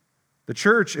 The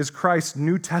church is Christ's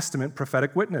New Testament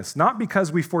prophetic witness, not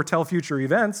because we foretell future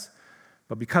events,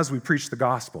 but because we preach the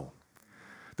gospel.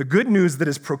 The good news that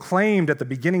is proclaimed at the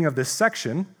beginning of this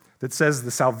section that says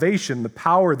the salvation, the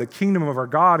power, the kingdom of our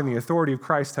God, and the authority of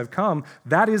Christ have come,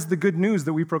 that is the good news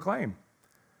that we proclaim.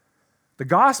 The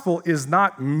gospel is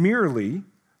not merely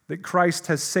that Christ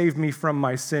has saved me from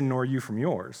my sin, nor you from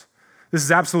yours. This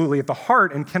is absolutely at the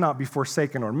heart and cannot be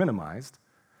forsaken or minimized.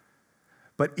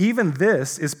 But even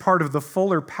this is part of the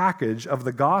fuller package of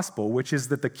the gospel, which is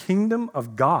that the kingdom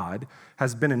of God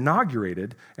has been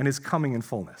inaugurated and is coming in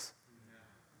fullness.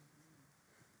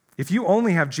 If you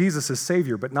only have Jesus as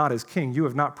Savior but not as King, you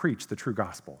have not preached the true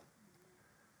gospel.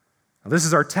 Now, this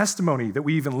is our testimony that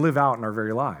we even live out in our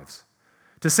very lives.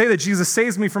 To say that Jesus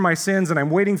saves me from my sins and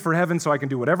I'm waiting for heaven so I can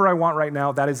do whatever I want right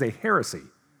now, that is a heresy.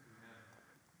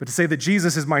 But to say that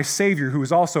Jesus is my Savior who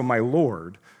is also my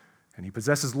Lord, and he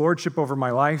possesses lordship over my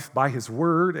life by his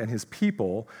word and his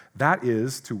people, that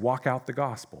is to walk out the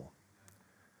gospel.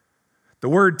 The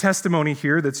word testimony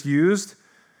here that's used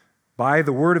by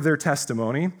the word of their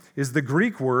testimony is the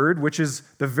Greek word, which is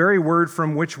the very word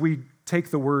from which we take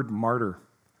the word martyr.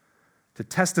 To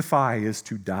testify is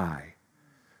to die.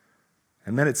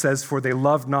 And then it says, for they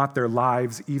loved not their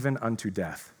lives even unto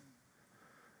death.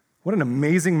 What an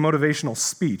amazing motivational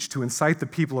speech to incite the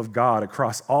people of God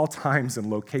across all times and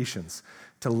locations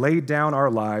to lay down our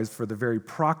lives for the very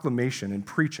proclamation and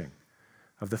preaching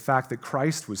of the fact that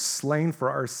Christ was slain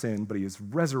for our sin, but he is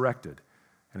resurrected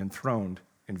and enthroned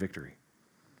in victory.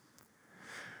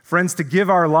 Friends, to give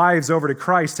our lives over to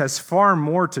Christ has far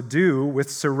more to do with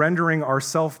surrendering our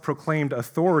self-proclaimed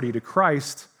authority to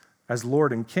Christ as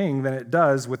Lord and King than it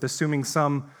does with assuming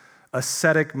some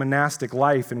ascetic monastic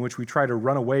life in which we try to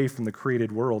run away from the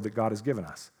created world that God has given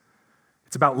us.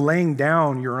 It's about laying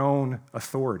down your own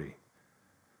authority.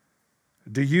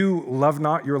 Do you love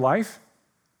not your life,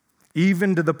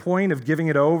 even to the point of giving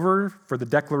it over for the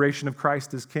declaration of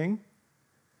Christ as King?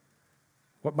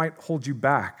 What might hold you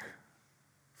back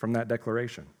from that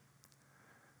declaration?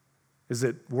 Is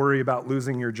it worry about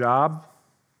losing your job?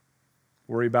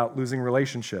 Worry about losing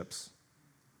relationships?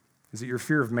 Is it your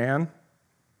fear of man?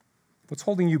 What's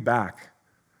holding you back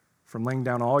from laying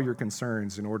down all your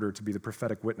concerns in order to be the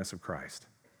prophetic witness of Christ?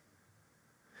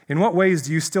 In what ways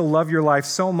do you still love your life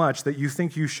so much that you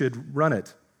think you should run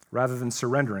it rather than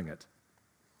surrendering it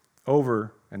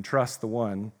over and trust the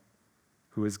one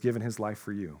who has given his life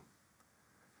for you?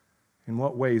 In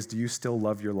what ways do you still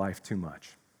love your life too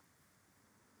much?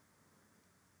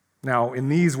 Now, in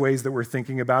these ways that we're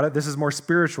thinking about it, this is more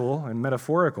spiritual and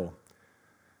metaphorical.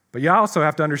 But you also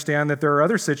have to understand that there are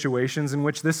other situations in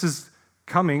which this is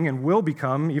coming and will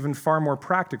become even far more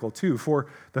practical too. For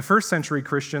the first century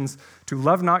Christians, to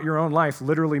love not your own life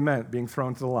literally meant being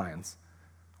thrown to the lions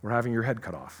or having your head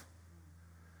cut off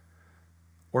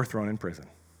or thrown in prison.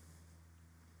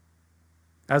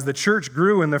 As the church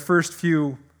grew in the first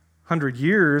few hundred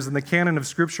years and the canon of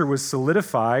Scripture was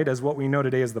solidified as what we know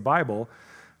today as the Bible,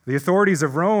 the authorities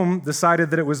of Rome decided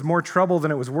that it was more trouble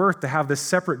than it was worth to have this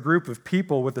separate group of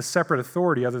people with a separate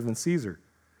authority other than Caesar.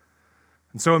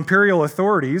 And so imperial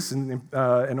authorities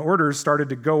and orders started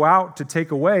to go out to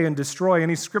take away and destroy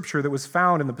any scripture that was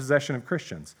found in the possession of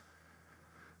Christians.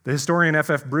 The historian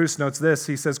F.F. Bruce notes this.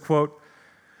 He says, quote,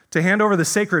 "To hand over the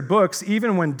sacred books,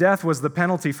 even when death was the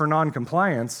penalty for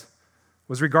noncompliance,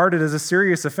 was regarded as a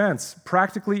serious offense,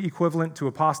 practically equivalent to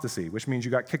apostasy, which means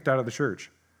you got kicked out of the church.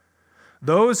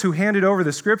 Those who handed over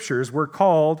the scriptures were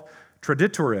called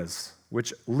traditores,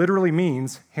 which literally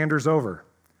means handers over.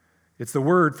 It's the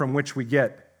word from which we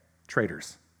get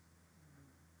traitors.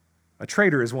 A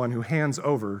traitor is one who hands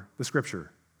over the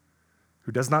scripture,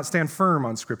 who does not stand firm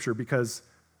on scripture because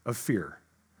of fear."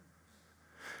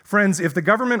 Friends, if the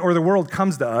government or the world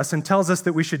comes to us and tells us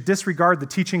that we should disregard the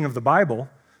teaching of the Bible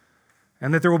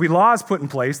and that there will be laws put in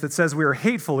place that says we are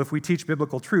hateful if we teach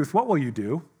biblical truth, what will you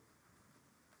do?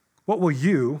 What will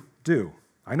you do?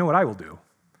 I know what I will do.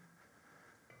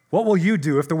 What will you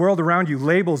do if the world around you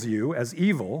labels you as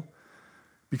evil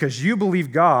because you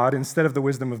believe God instead of the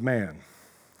wisdom of man?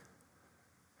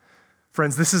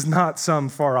 Friends, this is not some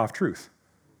far-off truth.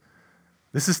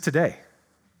 This is today.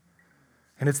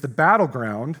 And it's the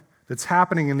battleground that's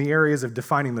happening in the areas of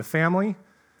defining the family,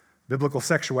 biblical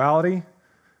sexuality,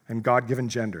 and God-given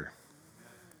gender.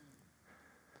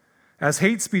 As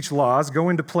hate speech laws go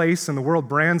into place and the world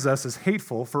brands us as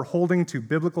hateful for holding to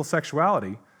biblical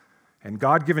sexuality and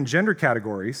God-given gender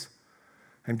categories,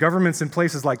 and governments in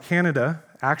places like Canada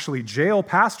actually jail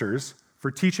pastors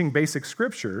for teaching basic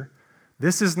scripture,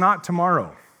 this is not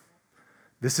tomorrow.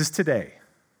 This is today.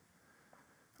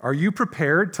 Are you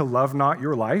prepared to love not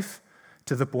your life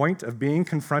to the point of being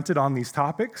confronted on these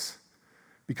topics?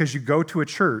 Because you go to a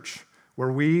church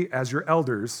where we, as your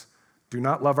elders, do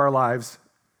not love our lives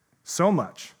so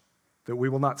much that we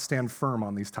will not stand firm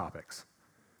on these topics?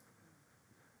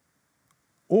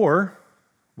 Or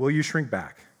will you shrink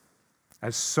back,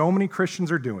 as so many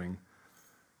Christians are doing,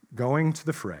 going to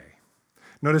the fray?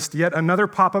 Noticed yet another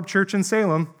pop-up church in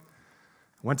Salem.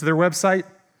 Went to their website.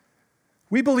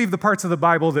 We believe the parts of the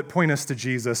Bible that point us to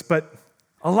Jesus, but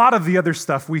a lot of the other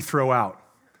stuff we throw out,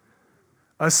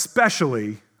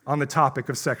 especially on the topic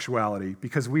of sexuality,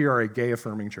 because we are a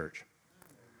gay-affirming church.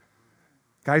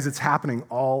 Guys, it's happening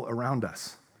all around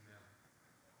us.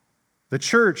 The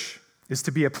church is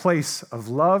to be a place of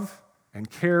love and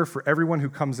care for everyone who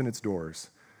comes in its doors,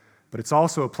 but it's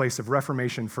also a place of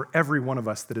reformation for every one of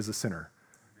us that is a sinner,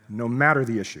 no matter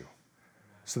the issue,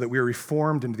 so that we are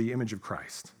reformed into the image of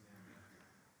Christ.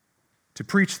 To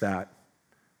preach that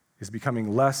is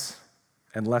becoming less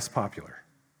and less popular.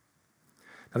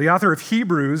 Now, the author of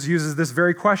Hebrews uses this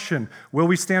very question: will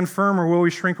we stand firm or will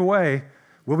we shrink away?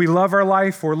 Will we love our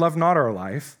life or love not our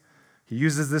life? He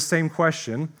uses this same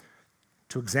question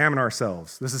to examine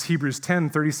ourselves. This is Hebrews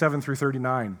 10:37 through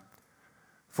 39.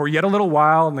 "For yet a little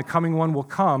while, and the coming one will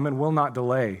come and will not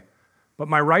delay. But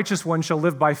my righteous one shall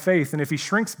live by faith, and if he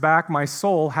shrinks back, my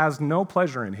soul has no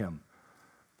pleasure in him.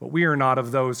 But we are not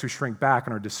of those who shrink back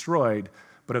and are destroyed,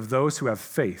 but of those who have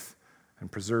faith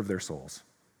and preserve their souls."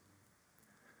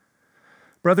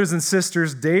 Brothers and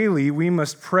sisters, daily we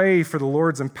must pray for the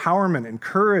Lord's empowerment and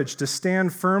courage to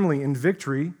stand firmly in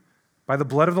victory by the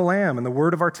blood of the Lamb and the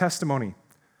word of our testimony,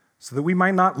 so that we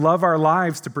might not love our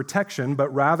lives to protection,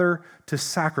 but rather to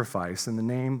sacrifice in the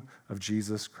name of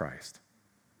Jesus Christ.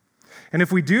 And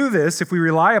if we do this, if we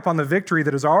rely upon the victory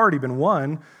that has already been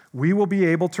won, we will be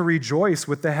able to rejoice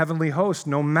with the heavenly host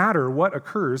no matter what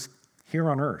occurs here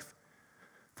on earth.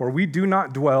 For we do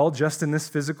not dwell just in this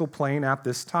physical plane at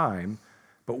this time,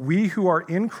 but we who are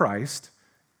in Christ,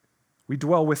 we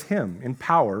dwell with him in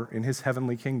power in his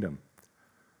heavenly kingdom.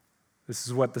 This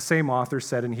is what the same author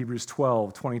said in Hebrews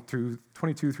 12, 22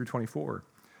 through 24.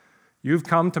 You've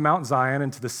come to Mount Zion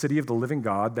and to the city of the living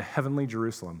God, the heavenly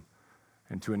Jerusalem,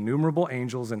 and to innumerable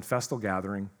angels in festal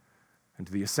gathering, and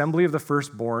to the assembly of the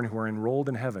firstborn who are enrolled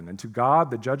in heaven, and to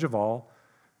God, the judge of all,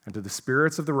 and to the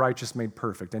spirits of the righteous made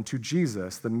perfect, and to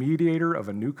Jesus, the mediator of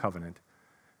a new covenant,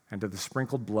 and to the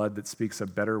sprinkled blood that speaks a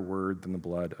better word than the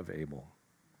blood of Abel.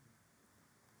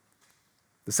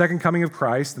 The second coming of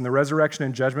Christ and the resurrection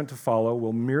and judgment to follow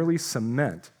will merely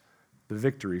cement the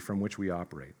victory from which we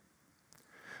operate.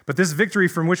 But this victory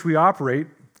from which we operate,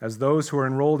 as those who are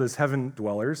enrolled as heaven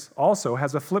dwellers, also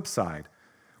has a flip side.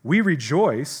 We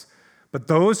rejoice, but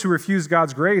those who refuse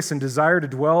God's grace and desire to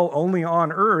dwell only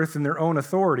on earth in their own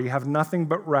authority have nothing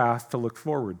but wrath to look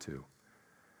forward to.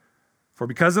 For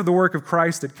because of the work of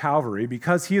Christ at Calvary,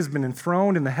 because he has been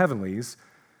enthroned in the heavenlies,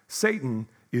 Satan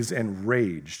is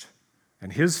enraged,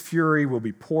 and his fury will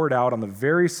be poured out on the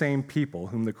very same people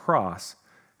whom the cross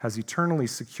has eternally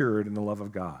secured in the love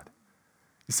of God.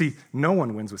 You see, no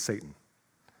one wins with Satan.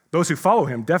 Those who follow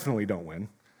him definitely don't win.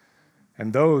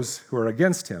 And those who are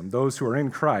against him, those who are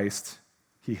in Christ,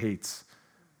 he hates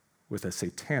with a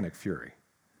satanic fury.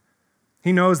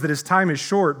 He knows that his time is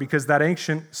short because that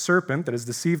ancient serpent that has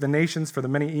deceived the nations for the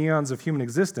many eons of human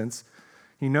existence,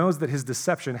 he knows that his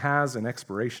deception has an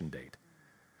expiration date.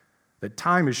 That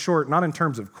time is short, not in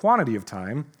terms of quantity of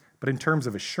time, but in terms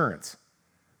of assurance.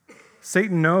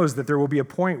 Satan knows that there will be a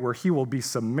point where he will be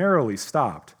summarily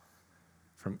stopped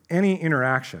from any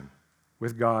interaction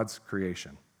with God's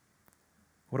creation.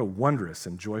 What a wondrous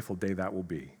and joyful day that will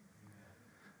be.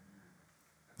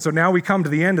 So now we come to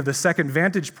the end of the second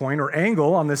vantage point or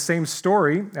angle on this same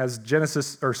story as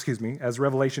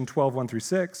Revelation 12, 1 through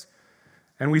 6.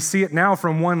 And we see it now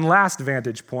from one last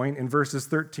vantage point in verses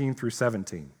 13 through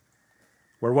 17,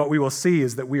 where what we will see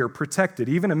is that we are protected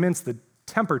even amidst the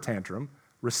temper tantrum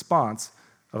response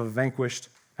of a vanquished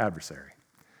adversary.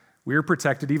 We are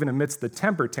protected even amidst the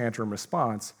temper tantrum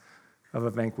response of a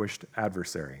vanquished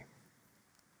adversary.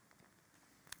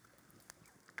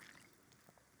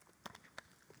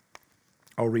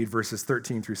 I'll read verses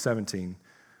 13 through 17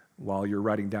 while you're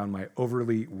writing down my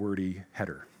overly wordy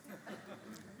header.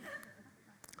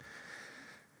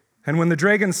 And when the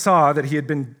dragon saw that he had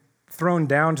been thrown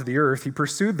down to the earth, he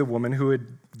pursued the woman who had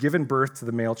given birth to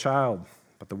the male child.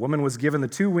 But the woman was given the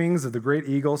 2 wings of the great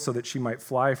eagle so that she might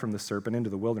fly from the serpent into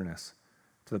the wilderness,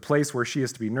 to the place where she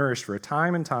is to be nourished for a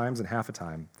time and times and half a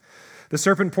time. The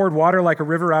serpent poured water like a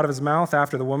river out of his mouth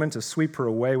after the woman to sweep her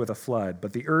away with a flood.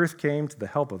 But the earth came to the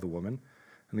help of the woman,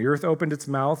 and the earth opened its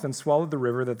mouth and swallowed the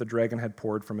river that the dragon had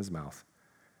poured from his mouth.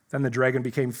 Then the dragon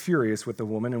became furious with the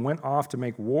woman and went off to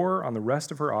make war on the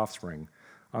rest of her offspring,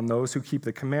 on those who keep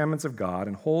the commandments of God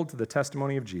and hold to the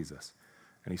testimony of Jesus.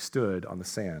 And he stood on the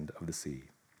sand of the sea.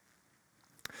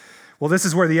 Well, this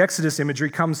is where the Exodus imagery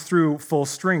comes through full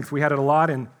strength. We had it a lot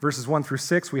in verses 1 through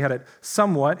 6. We had it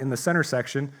somewhat in the center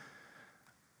section.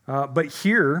 But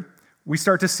here, we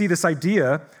start to see this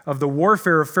idea of the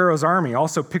warfare of Pharaoh's army,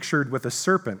 also pictured with a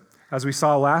serpent, as we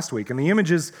saw last week. And the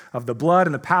images of the blood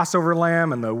and the Passover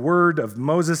lamb and the word of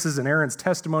Moses' and Aaron's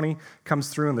testimony comes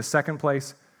through in the second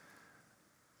place.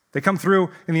 They come through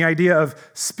in the idea of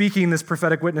speaking this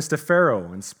prophetic witness to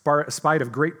Pharaoh in spite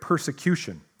of great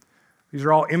persecution. These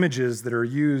are all images that are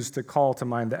used to call to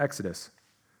mind the Exodus.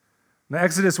 The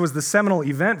Exodus was the seminal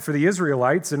event for the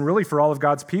Israelites and really for all of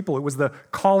God's people. It was the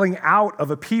calling out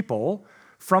of a people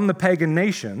from the pagan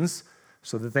nations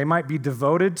so that they might be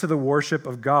devoted to the worship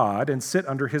of God and sit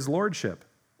under his lordship.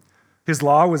 His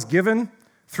law was given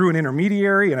through an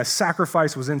intermediary and a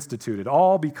sacrifice was instituted,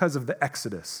 all because of the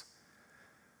Exodus.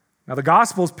 Now, the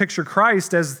Gospels picture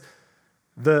Christ as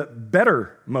the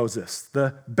better Moses,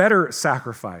 the better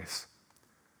sacrifice.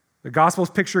 The Gospels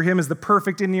picture him as the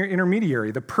perfect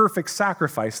intermediary, the perfect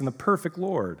sacrifice, and the perfect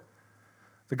Lord.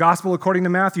 The Gospel, according to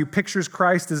Matthew, pictures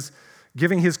Christ as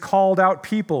giving his called out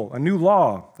people a new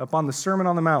law upon the Sermon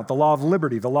on the Mount, the law of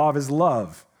liberty, the law of his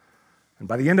love. And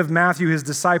by the end of Matthew, his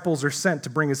disciples are sent to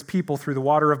bring his people through the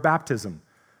water of baptism,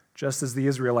 just as the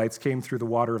Israelites came through the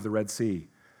water of the Red Sea.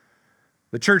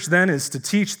 The church then is to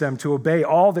teach them to obey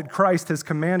all that Christ has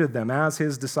commanded them as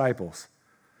his disciples.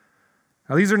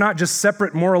 Now, these are not just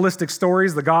separate moralistic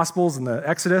stories, the Gospels and the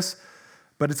Exodus,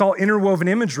 but it's all interwoven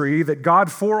imagery that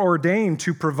God foreordained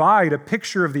to provide a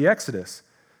picture of the Exodus.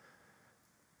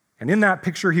 And in that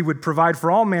picture, he would provide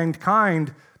for all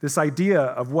mankind this idea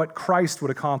of what Christ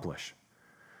would accomplish.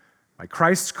 By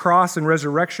Christ's cross and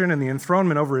resurrection and the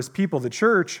enthronement over his people, the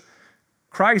church,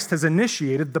 Christ has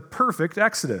initiated the perfect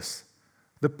Exodus,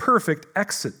 the perfect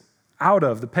exit out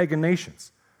of the pagan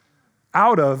nations,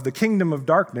 out of the kingdom of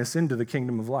darkness into the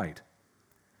kingdom of light.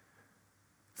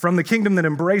 From the kingdom that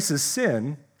embraces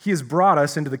sin, he has brought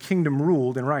us into the kingdom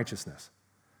ruled in righteousness.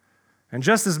 And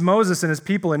just as Moses and his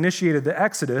people initiated the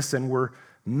Exodus and were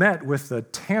met with the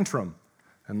tantrum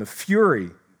and the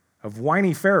fury of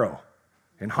whiny Pharaoh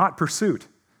in hot pursuit,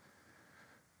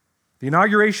 the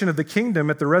inauguration of the kingdom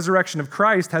at the resurrection of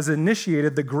Christ has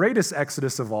initiated the greatest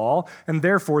exodus of all, and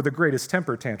therefore the greatest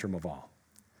temper tantrum of all.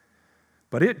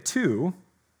 But it too,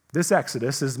 this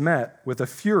exodus, is met with a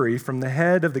fury from the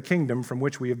head of the kingdom from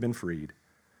which we have been freed.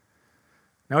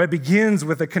 Now, it begins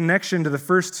with a connection to the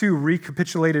first two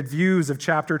recapitulated views of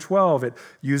chapter 12. It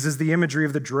uses the imagery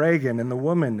of the dragon and the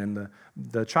woman and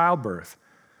the childbirth.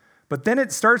 But then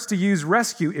it starts to use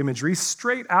rescue imagery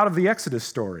straight out of the Exodus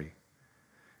story.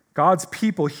 God's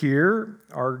people here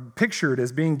are pictured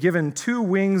as being given 2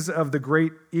 wings of the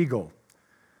great eagle,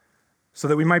 so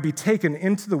that we might be taken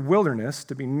into the wilderness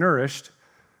to be nourished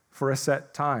for a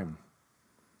set time.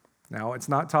 Now, it's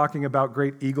not talking about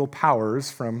great eagle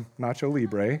powers from Nacho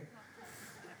Libre,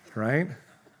 right?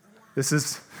 This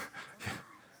is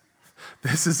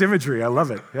imagery. I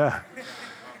love it. Yeah.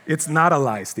 It's not a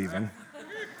lie, Stephen.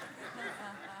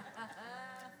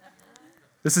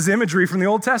 This is imagery from the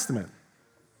Old Testament.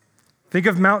 Think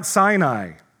of Mount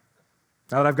Sinai.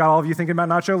 Now that I've got all of you thinking about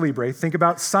Nacho Libre, think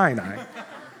about Sinai.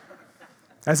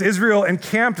 As Israel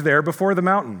encamped there before the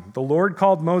mountain, the Lord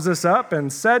called Moses up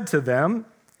and said to them,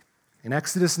 in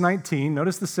Exodus 19,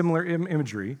 notice the similar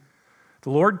imagery, the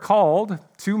Lord called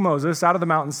to Moses out of the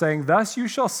mountain, saying, "Thus you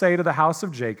shall say to the house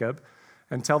of Jacob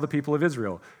and tell the people of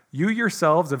Israel, you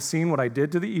yourselves have seen what I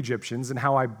did to the Egyptians and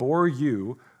how I bore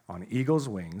you on eagle's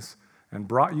wings and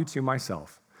brought you to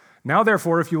myself. Now,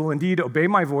 therefore, if you will indeed obey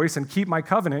my voice and keep my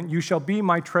covenant, you shall be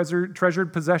my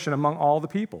treasured possession among all the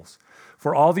peoples.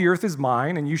 For all the earth is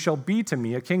mine, and you shall be to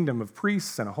me a kingdom of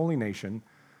priests and a holy nation.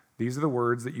 These are the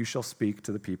words that you shall speak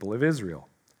to the people of Israel."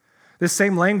 This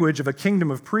same language of a kingdom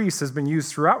of priests has been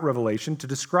used throughout Revelation to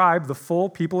describe the full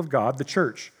people of God, the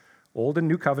church, Old and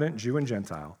New Covenant, Jew and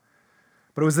Gentile.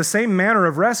 But it was the same manner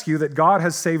of rescue that God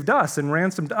has saved us and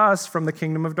ransomed us from the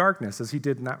kingdom of darkness, as he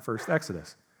did in that first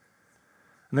Exodus.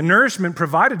 And the nourishment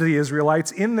provided to the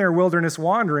Israelites in their wilderness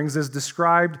wanderings is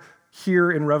described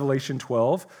here in Revelation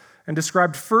 12 and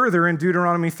described further in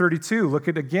Deuteronomy 32. Look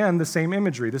at, again, the same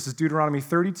imagery. This is Deuteronomy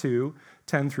 32,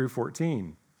 10 through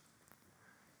 14.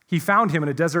 He found him in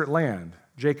a desert land,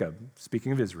 Jacob,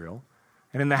 speaking of Israel,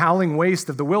 and in the howling waste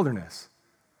of the wilderness.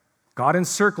 God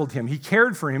encircled him. He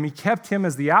cared for him. He kept him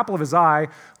as the apple of his eye,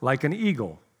 like an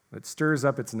eagle that stirs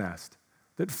up its nest,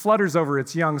 that flutters over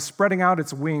its young, spreading out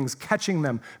its wings, catching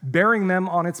them, bearing them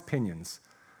on its pinions.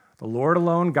 The Lord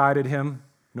alone guided him.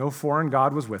 No foreign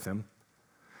god was with him.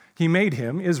 He made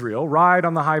him, Israel, ride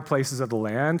on the high places of the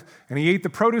land, and he ate the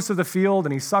produce of the field,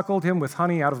 and he suckled him with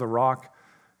honey out of the rock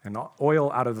and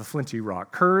oil out of the flinty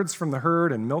rock, curds from the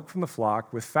herd and milk from the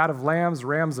flock, with fat of lambs,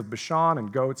 rams of Bashan,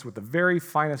 and goats, with the very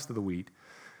finest of the wheat.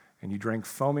 And you drank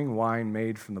foaming wine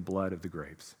made from the blood of the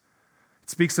grapes. It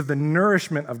speaks of the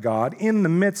nourishment of God in the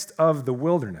midst of the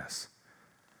wilderness.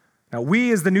 Now,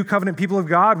 we as the new covenant people of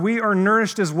God, we are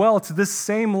nourished as well to this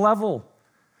same level.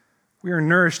 We are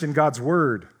nourished in God's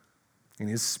word, in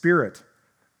his spirit,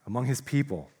 among his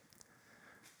people.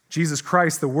 Jesus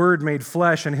Christ, the Word made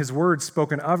flesh, and his word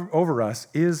spoken over us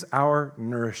is our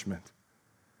nourishment.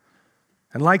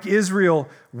 And like Israel,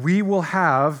 we will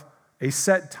have a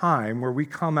set time where we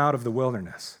come out of the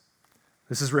wilderness.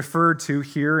 This is referred to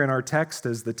here in our text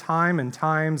as the time and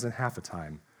times and half a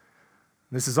time.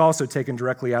 This is also taken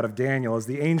directly out of Daniel, as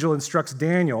the angel instructs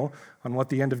Daniel on what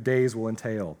the end of days will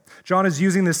entail. John is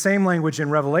using the same language in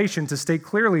Revelation to state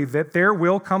clearly that there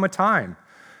will come a time,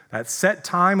 that set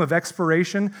time of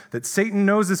expiration that Satan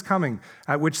knows is coming,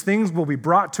 at which things will be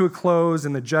brought to a close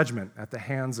in the judgment at the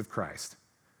hands of Christ.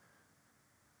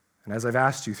 And as I've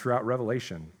asked you throughout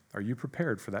Revelation, are you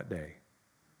prepared for that day?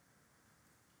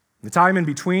 The time in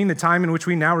between, the time in which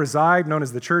we now reside, known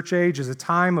as the church age, is a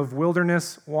time of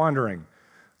wilderness wandering,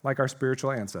 like our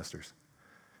spiritual ancestors.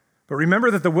 But remember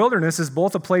that the wilderness is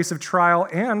both a place of trial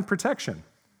and protection.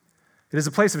 It is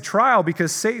a place of trial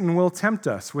because Satan will tempt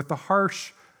us with the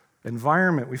harsh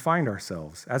environment we find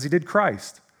ourselves, as he did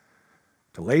Christ,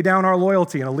 to lay down our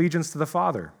loyalty and allegiance to the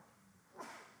Father.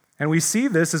 And we see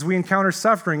this as we encounter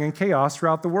suffering and chaos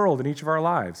throughout the world in each of our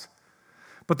lives.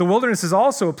 But the wilderness is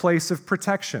also a place of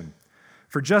protection.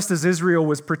 For just as Israel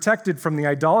was protected from the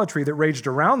idolatry that raged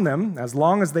around them, as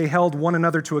long as they held one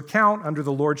another to account under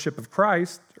the lordship of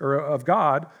Christ, or of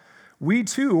God, we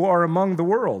too are among the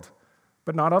world,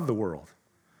 but not of the world,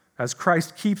 as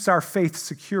Christ keeps our faith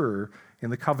secure in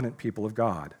the covenant people of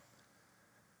God.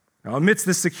 Now, amidst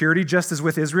this security, just as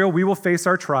with Israel, we will face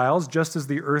our trials, just as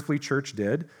the earthly church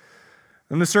did.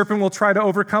 And the serpent will try to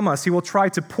overcome us. He will try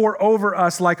to pour over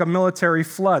us like a military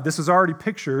flood. This is already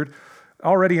pictured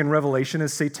in Revelation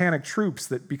as satanic troops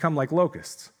that become like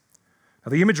locusts. Now,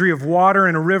 the imagery of water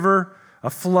in a river, a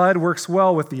flood, works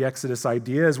well with the Exodus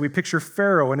idea as we picture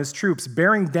Pharaoh and his troops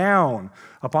bearing down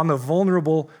upon the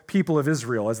vulnerable people of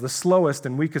Israel as the slowest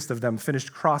and weakest of them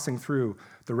finished crossing through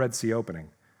the Red Sea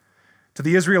opening. To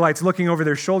the Israelites looking over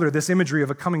their shoulder, this imagery of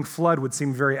a coming flood would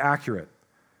seem very accurate.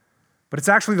 But it's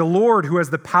actually the Lord who has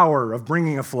the power of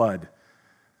bringing a flood.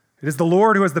 It is the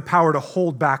Lord who has the power to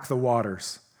hold back the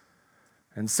waters.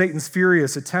 And Satan's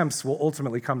furious attempts will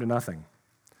ultimately come to nothing.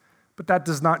 But that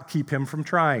does not keep him from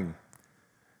trying.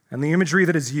 And the imagery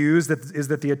that is used is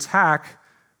that the attack,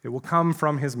 it will come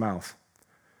from his mouth.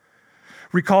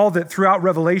 Recall that throughout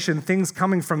Revelation, things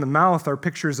coming from the mouth are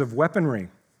pictures of weaponry.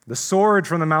 The sword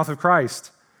from the mouth of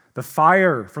Christ, the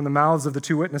fire from the mouths of the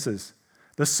two witnesses,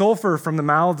 the sulfur from the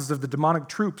mouths of the demonic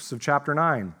troops of chapter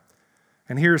 9.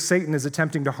 And here Satan is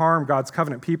attempting to harm God's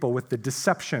covenant people with the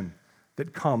deception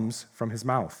that comes from his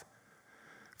mouth.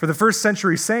 For the first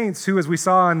century saints, who, as we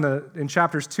saw in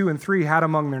chapters 2 and 3, had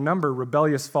among their number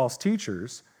rebellious false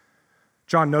teachers,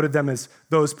 John noted them as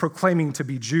those proclaiming to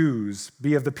be Jews,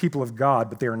 be of the people of God,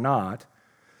 but they are not.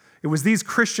 It was these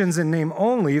Christians in name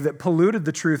only that polluted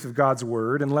the truth of God's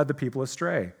word and led the people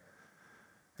astray.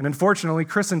 And unfortunately,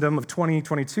 Christendom of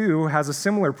 2022 has a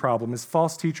similar problem as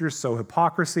false teachers sow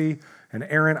hypocrisy and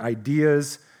errant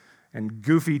ideas and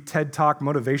goofy TED Talk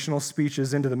motivational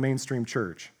speeches into the mainstream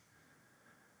church.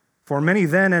 For many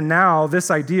then and now, this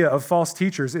idea of false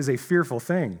teachers is a fearful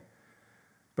thing.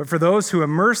 But for those who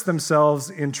immerse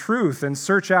themselves in truth and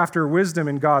search after wisdom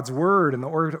in God's word and the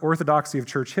orthodoxy of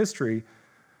church history,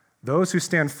 those who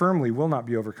stand firmly will not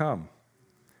be overcome.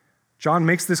 John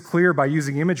makes this clear by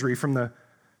using imagery from the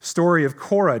story of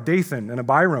Korah, Dathan, and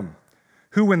Abiram,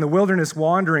 who in the wilderness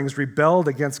wanderings rebelled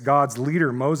against God's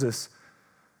leader, Moses,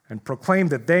 and proclaimed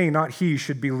that they, not he,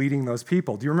 should be leading those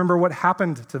people. Do you remember what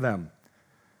happened to them?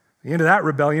 The end of that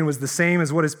rebellion was the same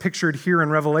as what is pictured here in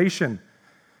Revelation.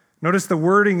 Notice the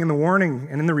wording in the warning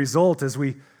and in the result as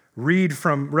we read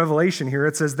from Revelation here.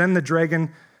 It says, then the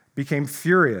dragon became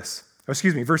furious.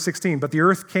 Verse 16, but the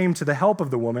earth came to the help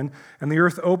of the woman, and the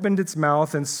earth opened its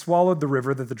mouth and swallowed the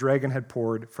river that the dragon had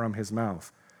poured from his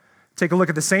mouth. Take a look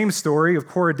at the same story of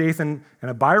Korah, Dathan, and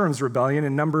Abiram's rebellion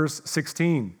in Numbers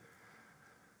 16.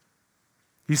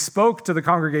 He spoke to the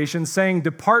congregation, saying,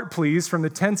 depart, please, from the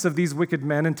tents of these wicked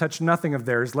men and touch nothing of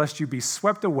theirs, lest you be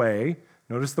swept away.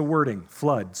 Notice the wording,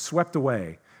 flood, swept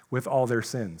away with all their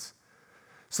sins.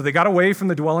 So they got away from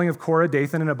the dwelling of Korah,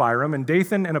 Dathan, and Abiram, and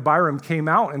Dathan and Abiram came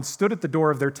out and stood at the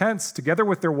door of their tents, together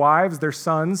with their wives, their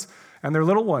sons, and their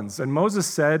little ones. And Moses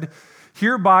said,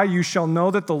 hereby you shall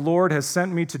know that the Lord has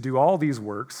sent me to do all these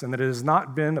works, and that it has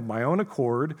not been of my own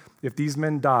accord if these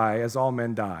men die as all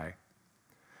men die.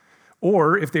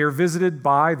 Or if they are visited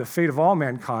by the fate of all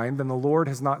mankind, then the Lord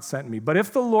has not sent me. But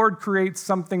if the Lord creates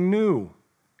something new,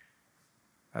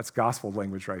 that's gospel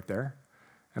language right there,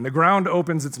 and the ground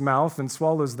opens its mouth and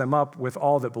swallows them up with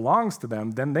all that belongs to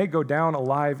them, then they go down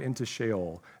alive into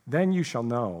Sheol. Then you shall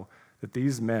know that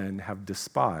these men have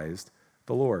despised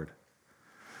the Lord.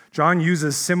 John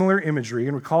uses similar imagery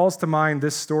and recalls to mind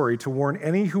this story to warn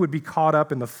any who would be caught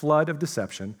up in the flood of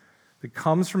deception that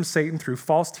comes from Satan through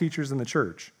false teachers in the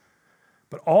church,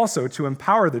 but also to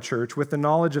empower the church with the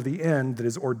knowledge of the end that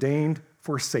is ordained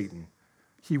for Satan.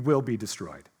 He will be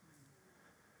destroyed.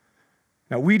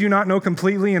 Now, we do not know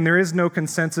completely, and there is no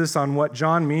consensus on what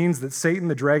John means that Satan,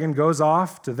 the dragon, goes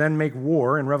off to then make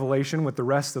war in Revelation with the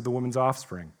rest of the woman's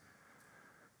offspring.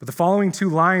 But the following two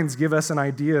lines give us an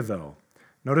idea, though.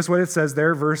 Notice what it says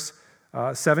there, verse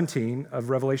 17 of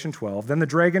Revelation 12. Then the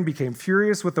dragon became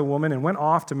furious with the woman and went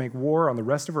off to make war on the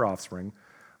rest of her offspring,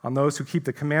 on those who keep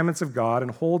the commandments of God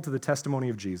and hold to the testimony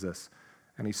of Jesus.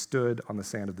 And he stood on the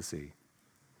sand of the sea.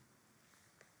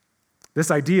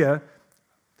 This idea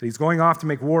that he's going off to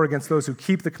make war against those who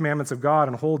keep the commandments of God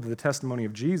and hold to the testimony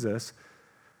of Jesus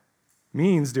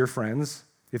means, dear friends,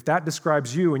 if that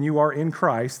describes you and you are in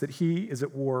Christ, that he is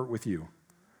at war with you.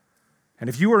 And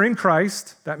if you are in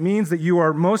Christ, that means that you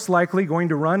are most likely going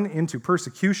to run into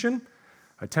persecution,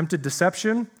 attempted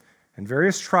deception, and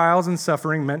various trials and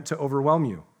suffering meant to overwhelm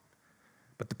you.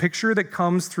 But the picture that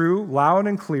comes through loud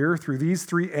and clear through these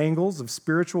three angles of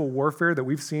spiritual warfare that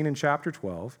we've seen in chapter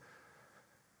 12,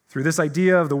 through this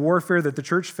idea of the warfare that the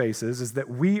church faces, is that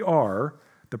we are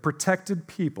the protected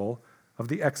people of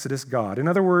the Exodus God. In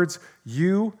other words,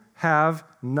 you have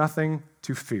nothing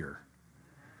to fear.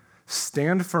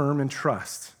 Stand firm and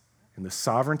trust in the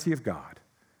sovereignty of God,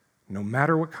 no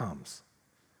matter what comes.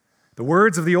 The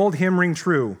words of the old hymn ring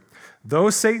true. Though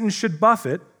Satan should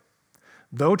buffet,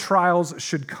 though trials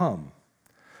should come,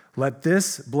 let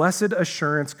this blessed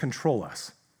assurance control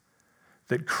us,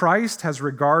 that Christ has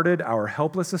regarded our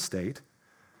helpless estate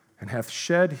and hath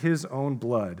shed his own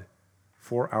blood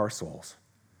for our souls.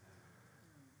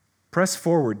 Press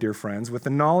forward, dear friends, with the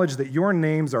knowledge that your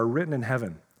names are written in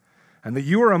heaven, and that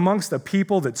you are amongst a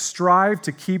people that strive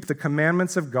to keep the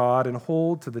commandments of God and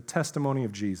hold to the testimony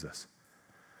of Jesus.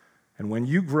 And when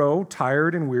you grow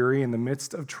tired and weary in the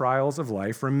midst of trials of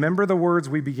life, remember the words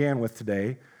we began with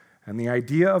today and the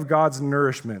idea of God's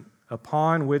nourishment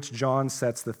upon which John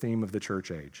sets the theme of the church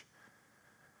age.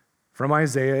 From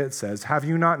Isaiah it says, "Have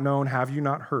you not known, have you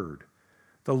not heard?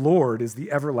 The Lord is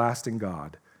the everlasting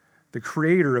God, the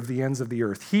creator of the ends of the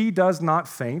earth. He does not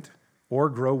faint or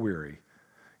grow weary.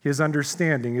 His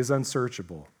understanding is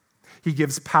unsearchable. He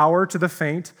gives power to the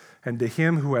faint, and to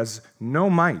him who has no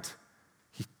might,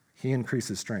 he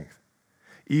increases strength.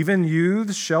 Even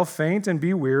youths shall faint and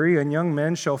be weary, and young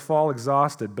men shall fall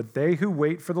exhausted, but they who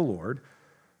wait for the Lord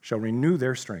shall renew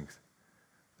their strength.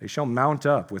 They shall mount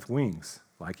up with wings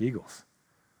like eagles.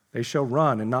 They shall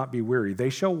run and not be weary. They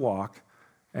shall walk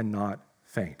and not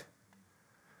faint."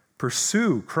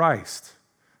 Pursue Christ.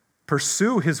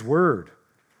 Pursue his word.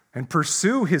 And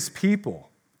pursue his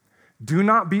people. Do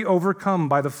not be overcome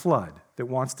by the flood that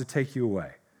wants to take you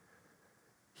away.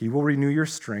 He will renew your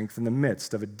strength in the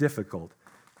midst of a difficult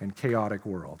and chaotic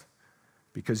world,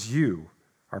 because you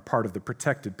are part of the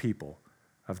protected people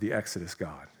of the Exodus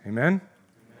God. Amen?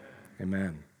 Amen.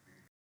 Amen.